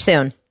a lunch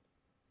soon.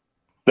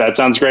 That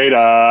sounds great.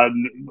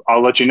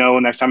 I'll let you know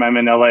next time I'm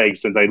in LA,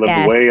 since I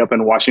live way up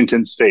in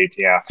Washington State.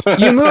 Yeah.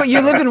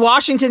 You live in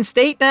Washington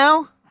State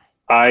now?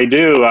 I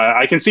do.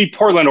 I can see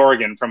Portland,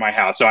 Oregon from my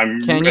house, so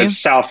I'm as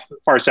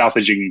far south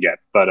as you can get.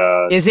 But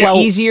is it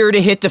easier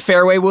to hit the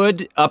fairway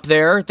wood up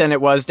there than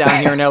it was down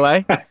here in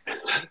LA?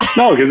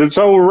 No, because it's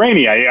so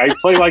rainy. I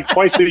play like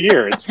twice a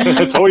year.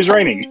 It's always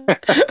raining.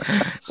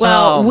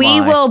 Well,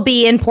 we will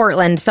be in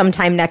Portland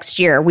sometime next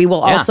year. We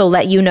will also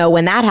let you know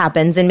when that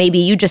happens, and maybe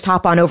you just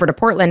hop on over to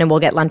Portland and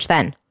we'll get lunch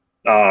then.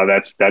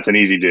 That's an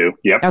easy do.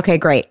 Yep. Okay,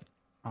 great.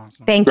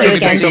 Awesome. Thank you again,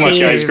 Thanks so Steve. much,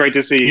 guys. Great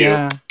to see you.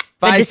 Yeah.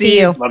 Good to see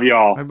you. Love you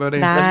all. Bye,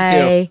 buddy.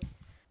 Bye.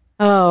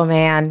 Oh,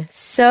 man.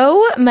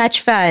 So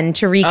much fun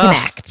to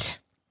reconnect.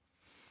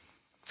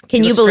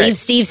 Can you believe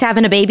Steve's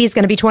having a baby? He's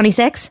going to be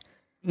 26?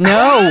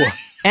 No.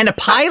 And a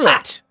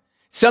pilot.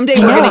 Someday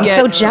we're going to get...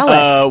 I'm so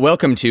jealous.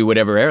 Welcome to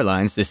whatever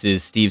airlines. This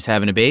is Steve's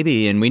having a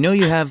baby, and we know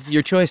you have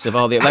your choice of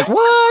all the... Like,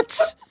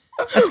 what?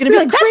 That's gonna be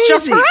like, that's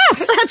just for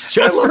us. That's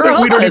just for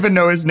We don't us. even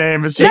know his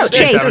name. It's No, just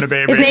Steve's Chase. having a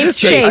baby. His name's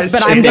Chase. Chase,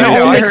 but I'm Chase. going to I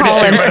know, I only heard call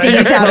it him too, but-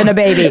 Steve's having a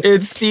baby.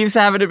 It's Steve's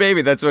having a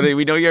baby. That's what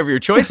we know. You have your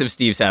choice of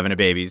Steve's having a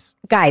babies.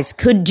 Guys,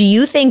 do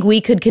you think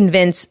we could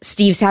convince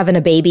Steve's having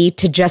a baby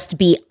to just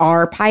be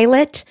our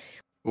pilot?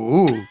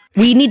 Ooh.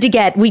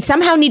 We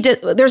somehow need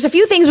to, there's a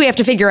few things we have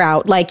to figure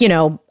out, like,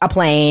 a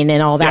plane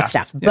and all that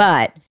stuff.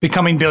 Yeah. But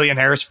becoming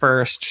billionaires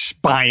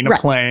first, buying a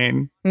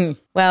plane.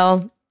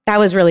 Well, that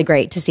was really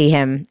great to see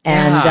him.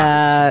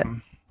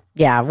 And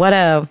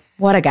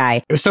what a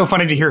guy. It was so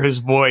funny to hear his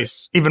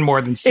voice even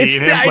more than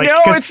seeing him. I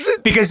know,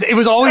 because it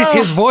was always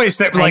his voice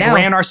that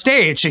ran our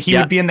stage. He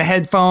would be in the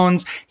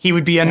headphones. He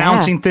would be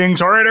announcing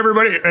things. All right,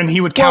 everybody. And he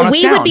would count us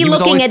down. We would be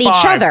looking at each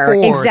other.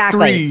 4,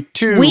 Exactly.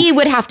 3, 2. We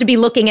would have to be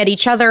looking at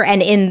each other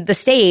and in the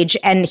stage.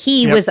 And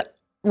he was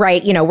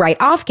right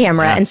off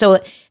camera. Yeah. And so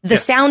the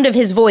sound of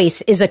his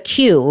voice is a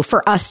cue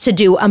for us to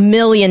do a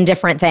million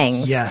different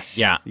things. Yes.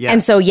 Yeah. Yes.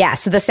 And so,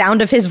 the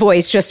sound of his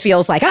voice just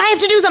feels like, I have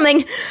to do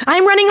something.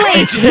 I'm running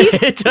late. He's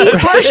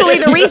partially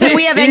the reason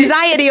we have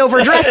anxiety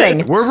over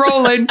dressing. We're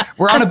rolling.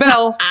 We're on a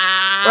bell.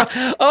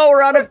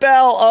 We're on a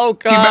bell. Oh,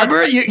 God. Do you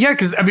remember? Yeah,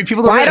 because,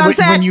 people Quiet on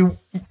set.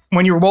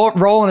 When you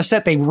roll on a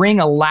set, they ring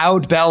a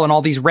loud bell and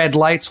all these red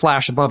lights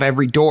flash above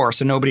every door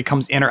so nobody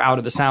comes in or out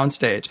of the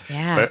soundstage.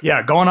 Yeah.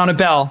 But going on a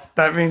bell,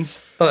 that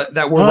means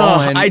that we're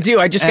rolling. I do.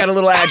 I just got a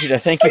little agita.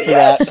 Thank you for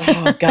that.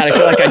 Oh, God, I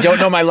feel like I don't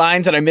know my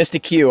lines and I missed a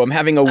cue. I'm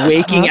having a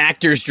waking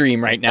actor's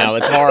dream right now.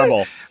 It's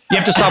horrible. You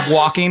have to stop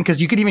walking because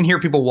you could even hear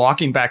people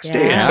walking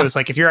backstage. Yeah. So it's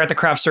like if you're at the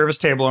craft service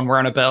table and we're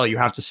on a bell, you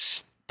have to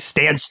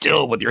stand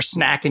still with your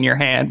snack in your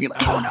hand. Be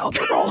like, oh, no,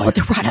 they're rolling.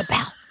 They're on a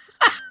bell.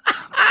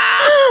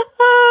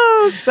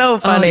 Oh, so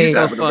funny.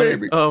 So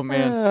funny. Oh,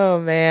 man. Oh,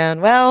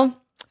 man. Well,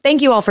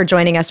 thank you all for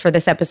joining us for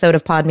this episode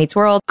of Pod Meets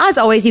World. As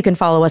always, you can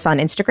follow us on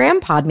Instagram,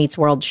 Pod Meets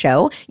World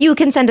Show. You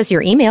can send us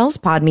your emails,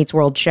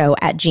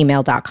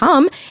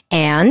 podmeetsworldshow@gmail.com.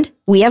 And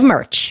we have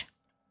merch.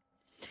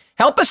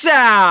 Help us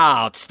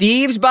out.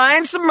 Steve's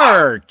buying some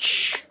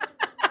merch.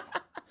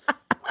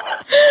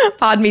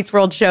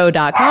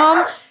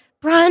 podmeetsworldshow.com.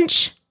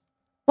 Brunch.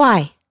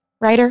 Why?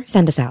 Writer,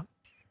 send us out.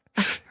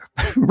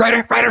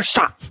 Writer,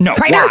 stop. No,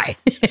 Writer. why?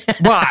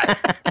 Why?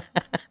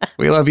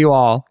 We love you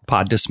all.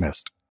 Pod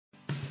dismissed.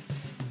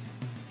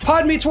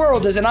 Pod Meets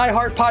World is an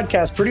iHeart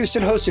podcast produced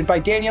and hosted by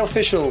Danielle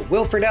Fishel,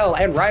 Will Friedle,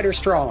 and Ryder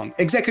Strong.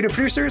 Executive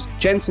producers,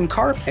 Jensen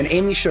Karp and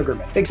Amy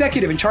Sugarman.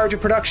 Executive in charge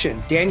of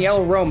production,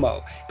 Danielle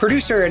Romo.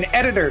 Producer and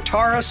editor,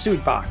 Tara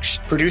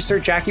Sudbach. Producer,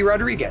 Jackie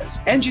Rodriguez.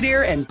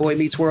 Engineer and Boy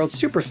Meets World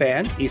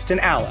superfan, Easton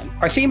Allen.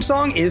 Our theme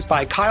song is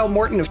by Kyle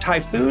Morton of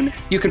Typhoon.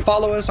 You can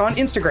follow us on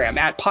Instagram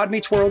at Pod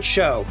Meets World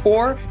Show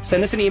or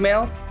send us an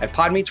email at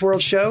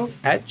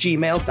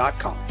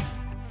podmeetsworldshow@gmail.com.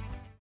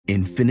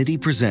 Infinity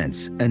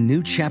presents a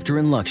new chapter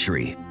in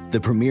luxury, the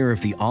premiere of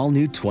the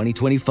all-new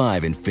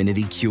 2025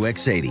 Infinity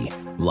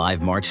QX80,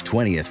 live March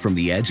 20th from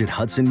the Edge at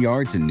Hudson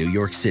Yards in New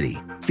York City,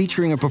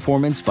 featuring a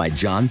performance by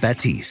John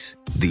Batiste.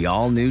 The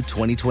all-new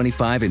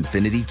 2025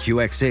 Infinity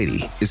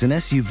QX80 is an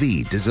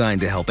SUV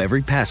designed to help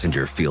every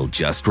passenger feel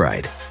just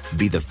right.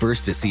 Be the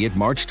first to see it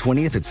March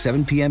 20th at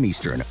 7 p.m.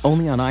 Eastern,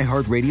 only on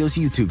iHeartRadio's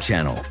YouTube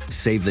channel.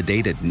 Save the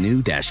date at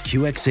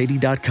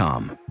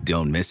new-QX80.com.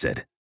 Don't miss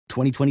it.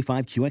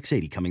 2025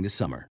 QX80 coming this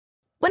summer.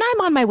 When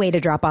I'm on my way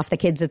to drop off the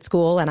kids at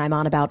school and I'm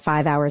on about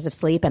 5 hours of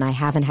sleep and I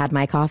haven't had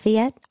my coffee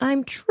yet,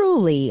 I'm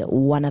truly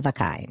one of a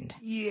kind.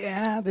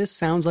 Yeah, this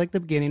sounds like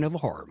the beginning of a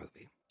horror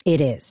movie.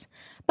 It is.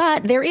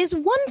 But there is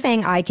one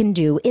thing I can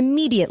do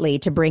immediately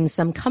to bring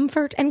some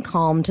comfort and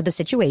calm to the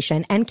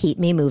situation and keep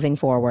me moving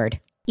forward.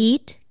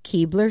 Eat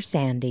Keebler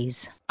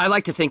Sandies. I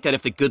like to think that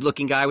if the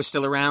good-looking guy was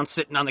still around,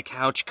 sitting on the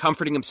couch,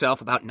 comforting himself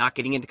about not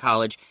getting into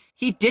college,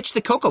 he'd ditch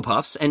the Cocoa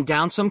Puffs and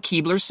down some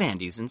Keebler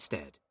Sandies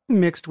instead.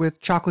 Mixed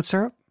with chocolate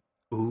syrup?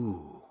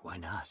 Ooh, why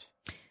not?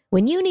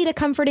 When you need a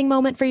comforting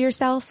moment for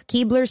yourself,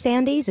 Keebler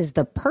Sandies is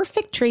the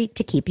perfect treat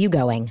to keep you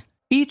going.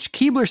 Each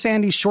Keebler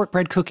Sandies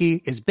shortbread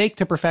cookie is baked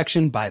to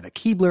perfection by the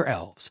Keebler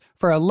elves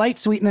for a light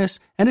sweetness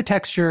and a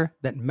texture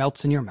that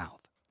melts in your mouth.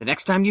 The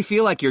next time you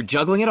feel like you're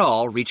juggling it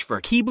all, reach for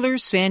Keebler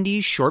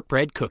Sandies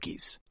shortbread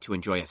cookies to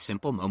enjoy a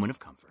simple moment of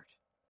comfort.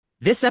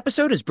 This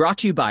episode is brought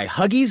to you by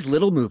Huggies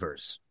Little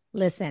Movers.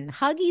 Listen,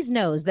 Huggies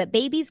knows that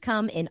babies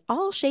come in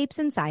all shapes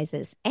and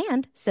sizes,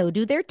 and so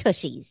do their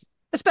tushies.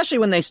 Especially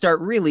when they start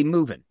really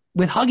moving.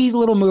 With Huggies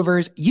Little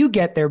Movers, you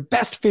get their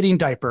best fitting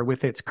diaper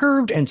with its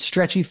curved and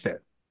stretchy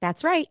fit.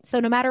 That's right.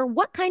 So no matter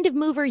what kind of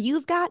mover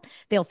you've got,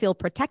 they'll feel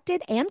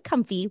protected and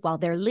comfy while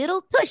their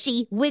little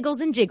tushy wiggles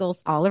and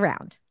jiggles all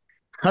around.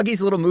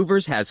 Huggies Little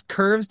Movers has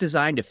curves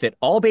designed to fit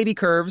all baby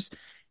curves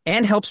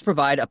and helps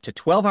provide up to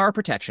 12-hour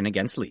protection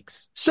against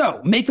leaks.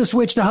 So make the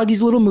switch to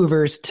Huggies Little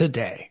Movers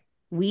today.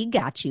 We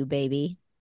got you, baby.